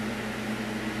 Yeah.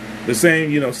 The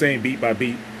same, same beat by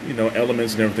beat,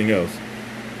 elements and everything else.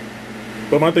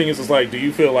 But my thing is like, do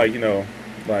you feel like,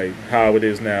 like how it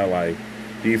is now, like,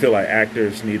 do you feel like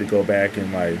actors need to go back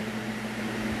and like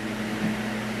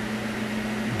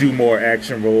do more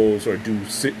action roles or do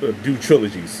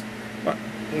trilogies?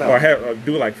 No. Or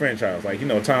do like franchise, like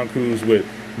Tom Cruise with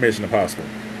Mission Impossible.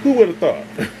 Who would have thought?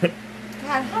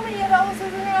 God, how many of those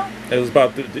is there now? It was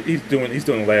about he's doing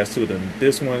the last two of them.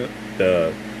 This one,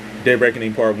 the Dead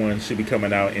Reckoning Part 1, should be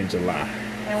coming out in July.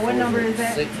 And what number is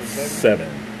that? 6 or 7. 7,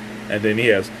 and then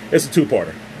it's a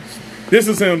 2-parter. This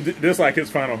is him. This like his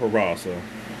final hurrah. So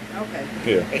Okay.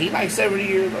 yeah, And he like 70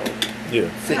 years old. yeah,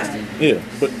 60. yeah.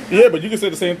 But you can say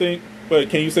the same thing. But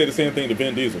can you say the same thing to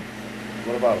Vin Diesel?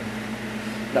 What about him?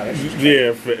 No, that's just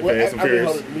Yeah, well, Fast and Furious.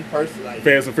 hold it, me personally, like,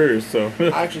 Fast and Furious. So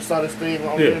I actually saw this thing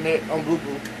on the internet, on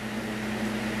Google,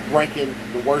 ranking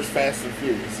the worst Fast and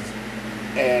Furious.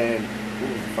 And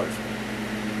what was the first one?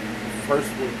 First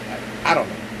one, I don't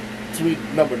know. To me,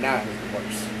 number 9 is the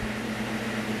worst.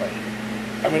 Like,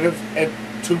 I mean, and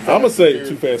Too Fast. I'm gonna say Furious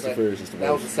Too Fast and Furious is the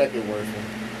That was worst. the second worst one.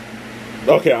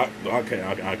 Okay, I give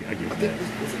I you think that.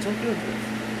 was it Tokyo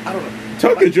Drift? I don't know.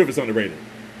 Tokyo Drift is underrated.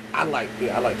 I like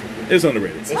Tokyo Drift. It's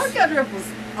underrated. Tokyo Drift was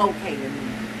okay to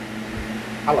me.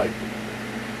 I like it.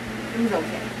 It was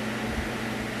okay.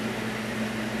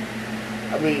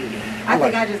 I mean, I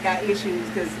think I just got issues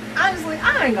because honestly,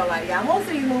 I ain't gonna lie to y'all. Most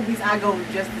of these movies I go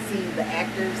just to see the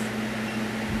actors.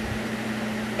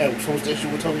 And so what's the issue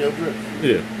with Tokyo Drift?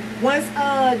 Yeah. Once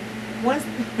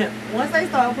they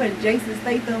start putting Jason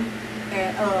Statham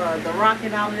and The Rock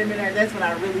and all of them in there, that's when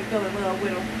I really fell in love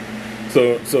with them.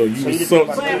 So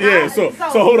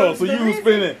hold on. So you was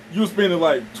spending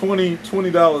like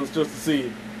 $20 just to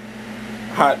see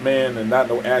hot man and not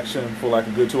no action for like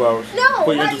a good 2 hours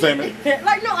for your entertainment.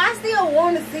 I still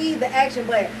want to see the action,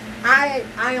 but I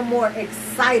am more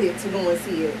excited to go and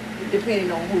see it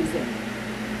depending on who's in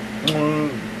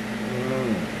it.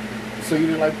 So you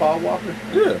didn't like Paul Walker?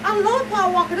 Yeah. I love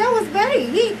Paul Walker. That was Betty.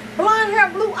 He blonde hair,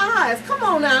 blue eyes. Come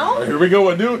on now. Here we go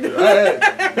with dude.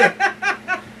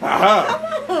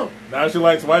 Aha. Come on. Now she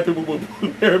likes white people with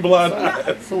blue hair, blonde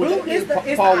eyes. So Blue is the-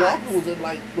 it's Paul the Walker eyes. was in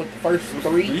like what, the first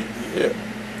 3? Yeah.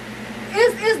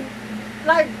 It's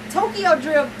like Tokyo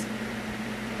Drift.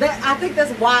 I think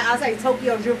that's why I say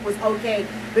Tokyo Drift was okay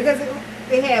because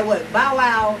it had what Bow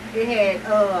Wow. It had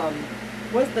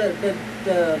what's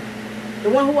the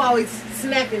one who always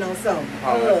snacking on something.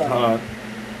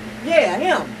 Yeah,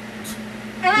 him.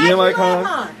 And I You like love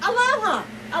Han? I love Han.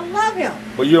 I love him.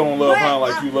 But you don't love But Han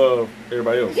like you love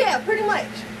everybody else. Yeah, pretty much.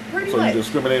 Pretty So much. you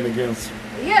discriminating against.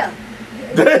 Yeah.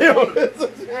 Damn.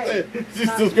 Hey, She's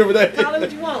discriminating. call it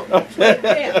what you want. Okay.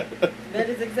 Yeah, that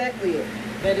is exactly it.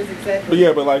 That is exactly But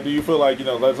yeah, but like, do you feel like, that's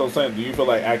what I'm saying, do you feel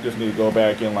like actors need to go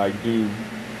back and like do,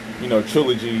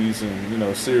 trilogies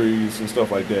and, series and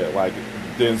stuff like that, like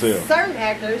Denzel? certain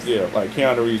actors. Yeah, like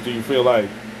Keanu Reeves, do you feel like,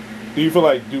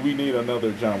 do we need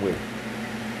another John Wick?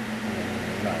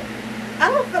 No. I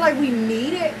don't feel like we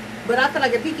need it, but I feel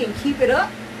like if he can keep it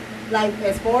up, like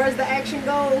as far as the action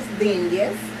goes, then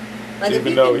yes. Like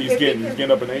Even though he's getting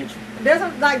up in age? That's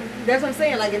what I'm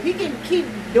saying. Like if he can keep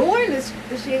doing this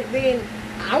shit, then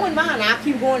I wouldn't mind. I'll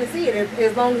keep going to see it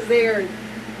as long as they're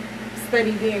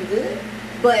steady being good.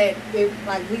 But if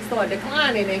like he start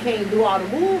declining and can't do all the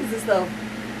moves and stuff,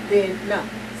 then no,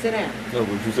 sit down. No,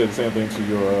 would you say the same thing to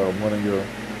your one of your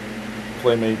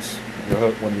playmates,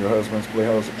 one of your husbands,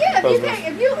 Yeah, if you can't,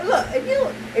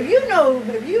 if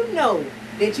you know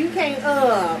that you can't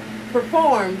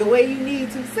perform the way you need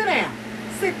to, sit down.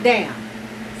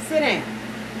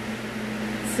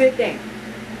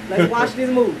 Let's watch this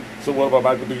movie. So what about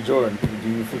Michael B. Jordan? Do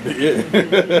you yeah.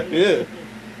 Yeah.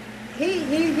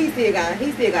 He still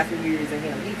got some years in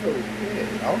him. He cool.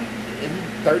 Yeah. Is he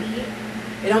 30 yet?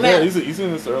 It don't Yeah, matter. he's in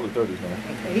his early 30s now.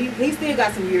 He still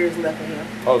got some years left in him.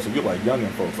 Oh, so you're like youngin'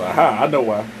 folks. Aha, I know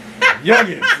why.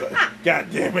 Youngins. God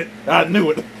damn it. I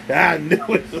knew it.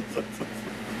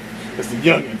 It's the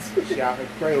youngins. Shout out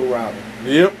cradle robber.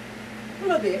 Yep. A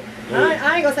little bit. Yeah.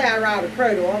 I ain't gonna say I robbed a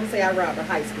cradle. I'm gonna say I robbed a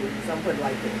high school. So I'm putting it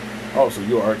like that. Oh, so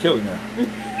you're R. Kelly now.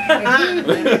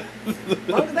 As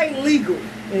long as they legal.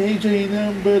 Age ain't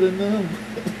nothing but a number.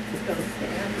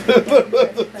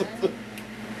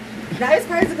 Now it's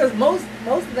crazy because most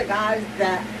of the guys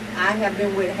that I have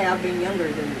been with have been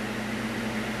younger than me.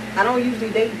 I don't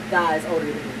usually date guys older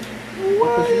than me.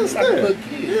 Why is Like a that? little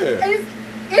kid. Yeah.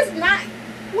 It's not.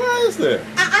 Why is that?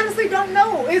 I honestly don't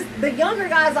know. It's the younger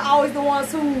guys are always the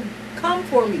ones who come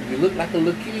for me. You look like a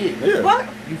little kid. Yeah. What?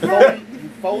 You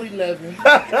 4'11".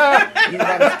 You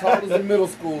about as tall as a middle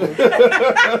schooler.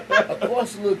 Of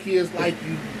course, the little kids like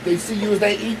you. They see you as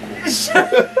their equal.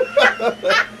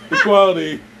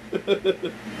 Equality.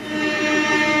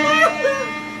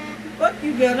 Fuck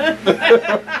you, Gunner.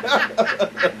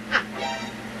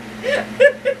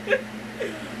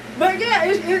 But yeah,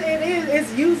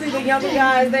 it's usually the younger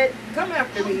guys that come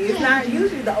after me. It's not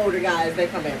usually the older guys that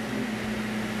come after me.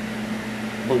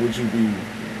 But would you be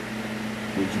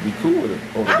cool with it?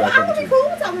 I would be cool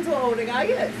with talking to an older guy,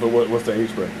 yes. But what's the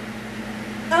age bracket?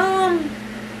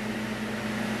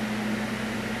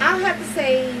 I'll have to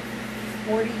say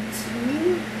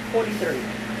 42, 43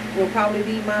 will probably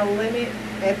be my limit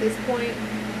at this point.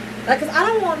 Like, cause I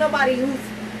don't want nobody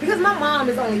because my mom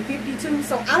is only 52,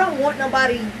 so I don't want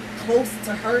nobody close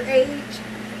to her age.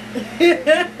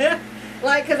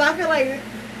 Like, cause I feel like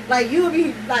you would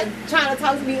be like trying to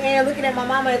talk to me and looking at my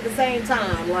mama at the same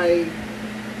time. Like,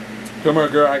 come here,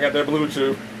 girl. I got that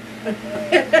Bluetooth.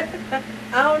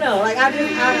 I don't know. Like, I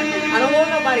don't want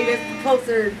nobody that's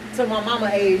closer to my mama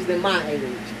age than my age.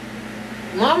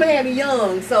 Mama had me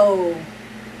young, so.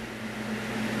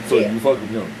 So yeah. you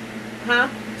fucking young. Huh?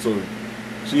 So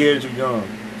she had you young,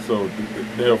 so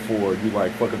therefore you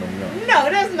like fucking them young. No,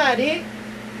 that's not it.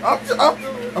 I'm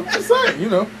just saying, you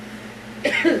know.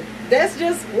 That's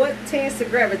just what tends to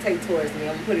gravitate towards me.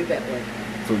 I'm gonna put it that way.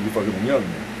 So you fucking them young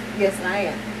then? Yes, I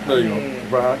am. There you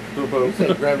go. Ride the boat. You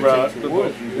said gravitate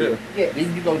towards you. Yeah. Yes.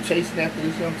 Didn't you go chasing after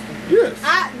this youngster? Yes.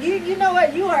 You know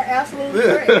what? You are absolutely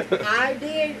correct. I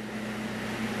did.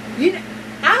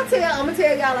 I'm gonna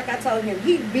tell y'all like I told him.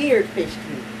 He beard fished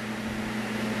me.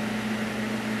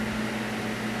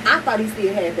 I thought he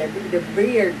still had that. The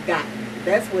beard got me.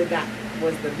 That's what got me,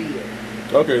 was the beard.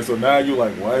 Okay, so now you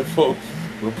like white folks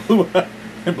with blue eyes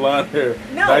and blonde hair.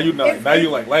 No, now you not. Now you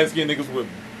like light skinned niggas with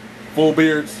full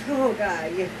beards. Oh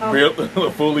God, yeah.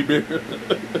 Fully beard.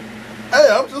 Hey,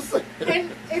 I'm just saying.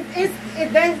 And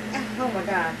that's, oh my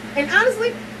God. And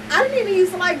honestly, I didn't even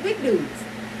used to like big dudes.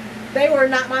 They were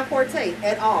not my forte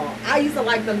at all. I used to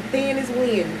like them thin as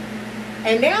wind.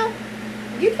 And now,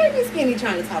 you can't be skinny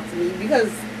trying to talk to me because,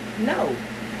 no.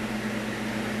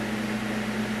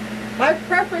 My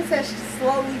preference has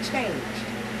slowly changed.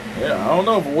 Yeah, I don't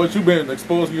know, but what you've been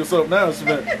exposing yourself now has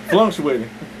been fluctuating.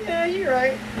 Yeah, you're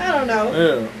right. I don't know.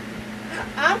 Yeah.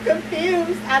 I'm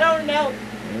confused. I don't know.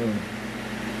 Yeah.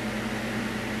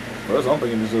 First, I'm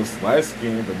thinking it's just light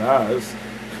skin, but nah, it's a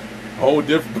whole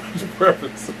different bunch of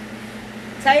preferences.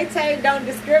 Tay don't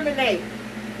discriminate.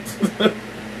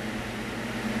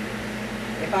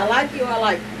 If I like you, I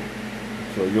like you.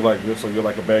 So you're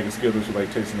like a bag of Skittles. You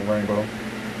like tasting the rainbow.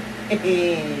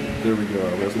 There we go.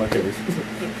 That's my case.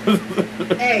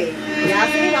 Hey, y'all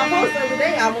seen my post the other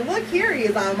day. I'm a little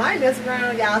curious. I might mess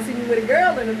around. Y'all see me with a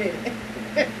girl in a minute.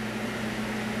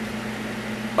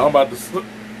 I'm about to.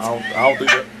 I don't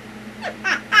think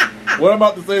that. What I'm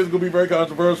about to say is gonna be very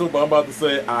controversial, but I'm about to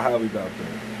say I highly doubt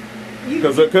that.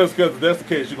 Because if that's the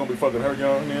case, you're gonna be fucking her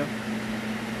young then.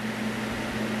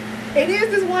 It is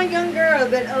this one young girl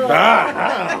that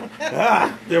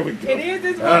there we go. It is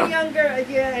this one young girl,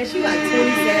 yeah, and she like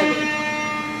 27.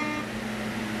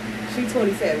 She's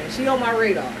 27. She on my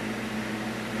radar.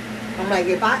 I'm like,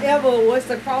 if I ever was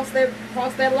to cross that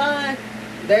line,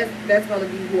 that's gonna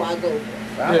be who I go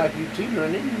for. Sound like you cheating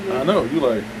on anyway. I know, you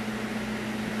like.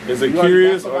 Is it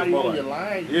curious or more like? Your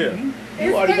line? Yeah.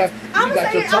 You already got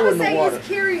your toe in the water. It's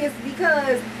curious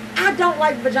because I don't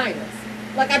like vaginas.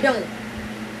 Like, I don't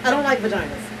like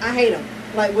vaginas. I hate them,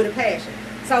 like, with a passion.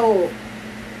 So,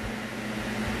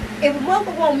 if a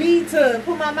mother want me to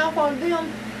put my mouth on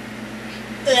them,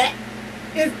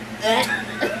 it's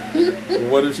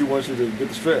What if she wants you to get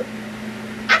the strap?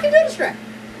 I can do the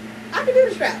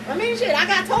strap. I mean, shit, I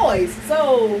got toys,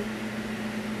 so.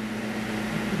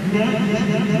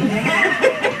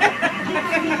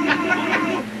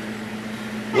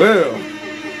 Well,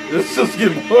 it's just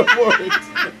getting more and more.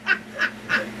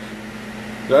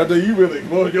 I think you really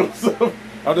expose yourself.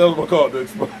 I was gonna call it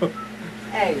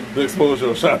the exposure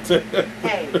of Shonta.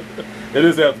 Hey. It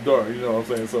is after dark, you know what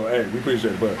I'm saying? So, hey, we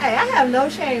appreciate it, but. Hey, I have no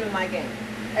shame in my game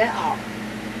at all.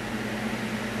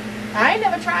 I ain't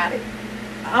never tried it.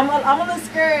 I'm a little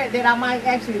scared that I might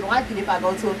actually like it if I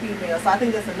go to a female. So I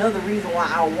think that's another reason why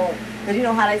I won't. Because you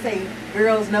know how they say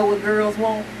girls know what girls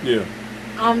want? Yeah.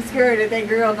 I'm scared that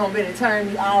girl gonna be to turn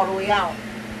me all the way out.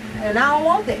 And I don't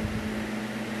want that.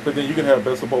 But then you can have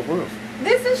best of both worlds.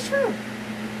 This is true.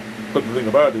 But the thing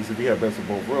about it is, if you have best of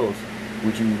both worlds,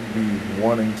 would you be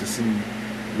wanting to see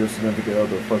your significant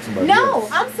other fuck somebody else?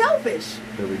 No, I'm selfish.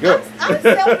 There we go. I'm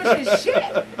selfish as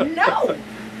shit. No.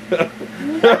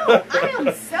 No, I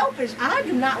am selfish. I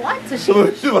do not like to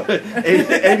shit. She like,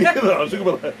 80, no, she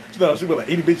be like,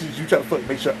 80 bitches you try to fuck,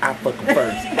 make sure I fuck them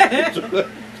first.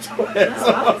 No,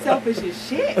 I'm selfish as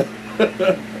shit.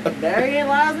 Therein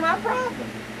lies my problem.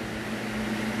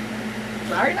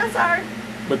 Sorry, not sorry.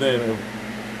 But then, if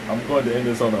I'm going to end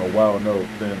this on a wild note.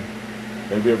 Then,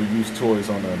 have you ever used toys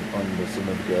on the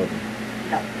significant other?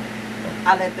 No,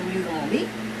 I let them use them on me.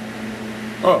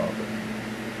 Oh. Okay.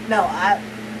 No, I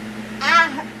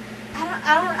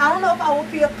don't know if I would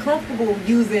feel comfortable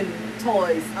using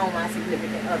toys on my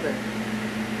significant other.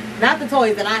 Not the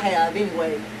toys that I have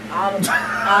anyway. All of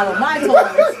my toys.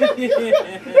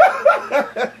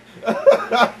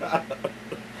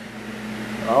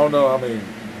 I don't know. I mean,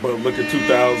 but look at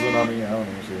 2000. I mean, I don't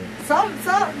know.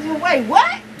 Shit. Wait,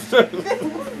 what?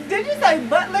 Did you say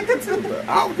butt liquor too?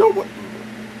 I don't know what.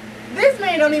 This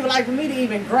man don't even like for me to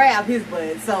even grab his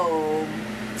butt, so.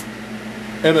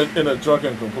 In a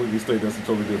drunken, completely state, that's a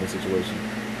totally different situation.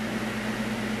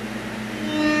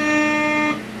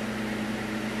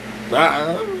 I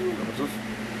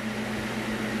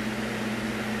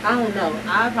don't know.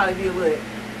 I'd probably be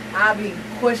I'd be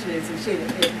questioning some shit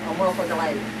if a motherfucker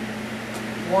like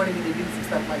wanted me to do some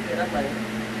stuff like that. I'm like,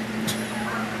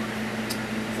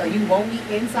 so you want me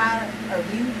inside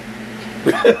of you?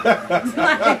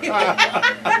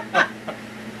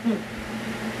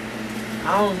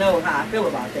 I don't know how I feel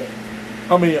about that.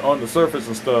 I mean, on the surface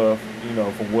and stuff, you know,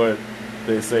 from what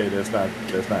they say, that's not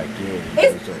gay.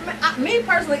 Me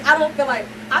personally, I feel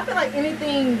like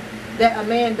anything that a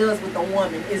man does with a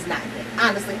woman is not gay.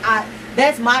 Honestly,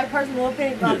 that's my personal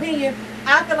opinion.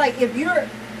 I feel like if you're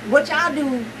what y'all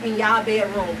do in y'all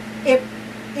bedroom, if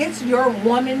it's your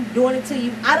woman doing it to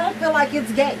you, I don't feel like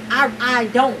it's gay. I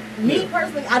don't. Me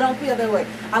personally, I don't feel that way.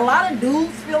 A lot of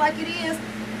dudes feel like it is,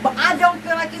 but I don't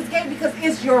feel like it's gay because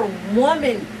it's your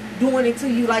woman doing it to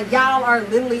you. Like, y'all are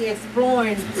literally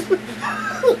exploring. That's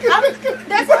how I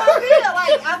feel.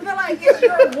 Like, I feel like it's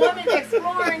your woman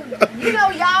exploring, you know,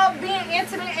 y'all being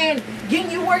intimate and getting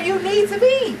you where you need to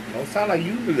be. Don't sound like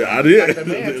you. I did. Like the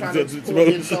man trying to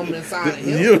get something inside of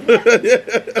him.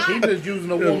 He just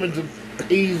using a woman to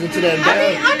ease into that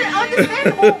down.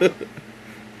 Understandable.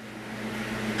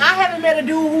 I haven't met a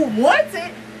dude who wants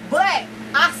it, but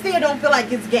I still don't feel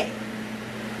like it's gay.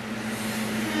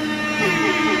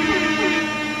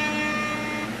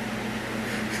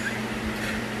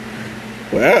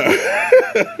 Wow.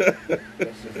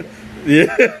 Yeah.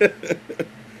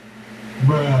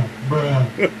 Bruh.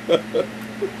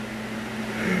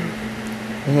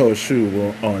 Oh shoot.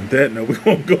 Well, on that note, we're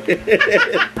gonna go ahead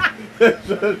and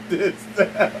shut this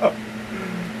down.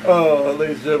 Oh,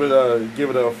 ladies and gentlemen, give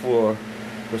it up for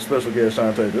the special guest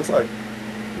Shonta. This is like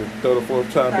the third or fourth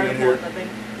time being here.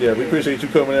 Yeah, we appreciate you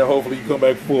coming in. Hopefully you come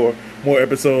back for more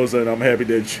episodes, and I'm happy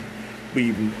that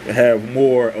we have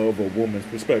more of a woman's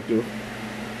perspective.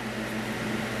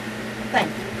 Thank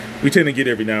you. We tend to get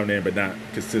every now and then, but not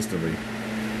consistently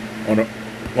on a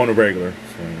regular.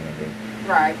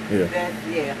 Right. Yeah.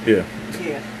 Yeah.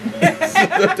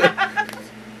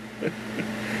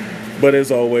 But as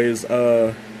always,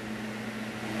 Ms.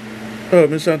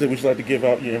 Shonta, would you like to give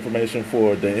out your information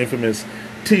for the infamous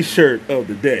T-shirt of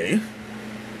the day?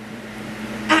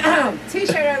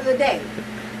 T-shirt of the day.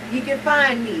 You can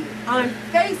find me on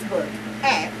Facebook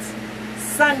at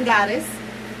Sun Goddess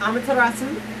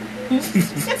Amaterasu.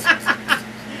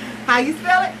 How you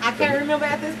spell it? I can't remember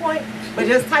at this point. But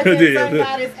just type in Sun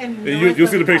Goddess and you'll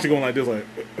see the picture going like this, like.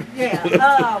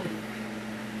 Yeah.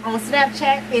 On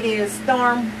Snapchat, it is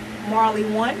Storm Marley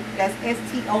 1. That's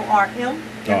STORM MARLE 1.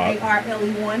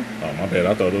 Oh my bad.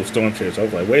 I thought it was Storm Church. I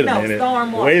was like, wait a minute.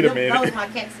 Storm Marley. Wait a minute. That was my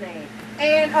cat's name.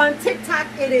 And on TikTok,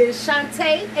 it is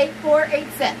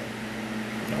Shonta8487.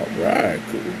 All right,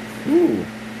 cool.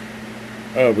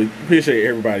 We appreciate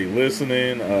everybody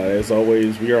listening. As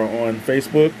always, we are on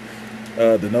Facebook.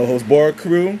 The No Host Bar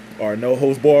crew, our No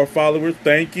Host Bar followers,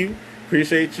 thank you.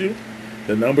 Appreciate you.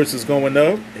 The numbers is going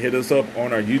up. Hit us up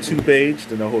on our YouTube page,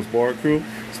 the No Host Bar crew.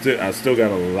 I still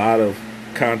got a lot of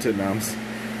content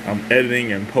I'm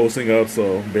editing and posting up,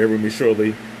 so bear with me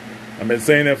shortly. I've been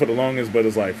saying that for the longest, but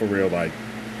it's like, for real, like,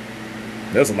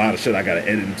 there's a lot of shit I gotta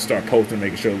edit and start posting,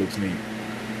 making sure it looks neat.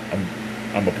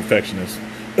 I'm a perfectionist.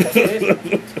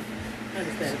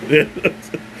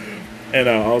 And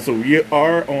also, we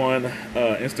are on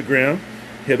Instagram.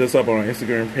 Hit us up on our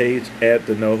Instagram page at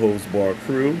the No Host Bar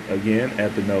Crew. Again,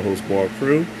 at the No Host Bar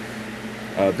Crew.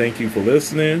 Thank you for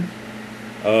listening.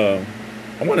 I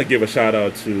want to give a shout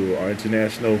out to our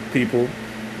international people,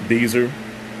 Beezer.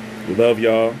 We love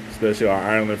y'all, especially our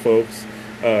Ireland folks.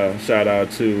 Shout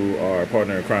out to our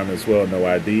partner in crime as well, No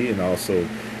ID, and also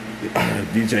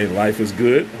DJ Life is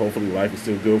Good. Hopefully life is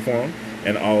still good for him.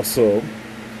 And also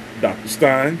Dr.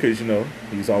 Stein, because, you know,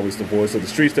 he's always the voice of the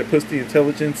streets that puts the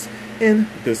intelligence in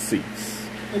the seats.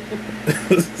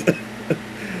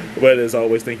 But as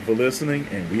always, thank you for listening,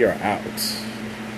 and we are out.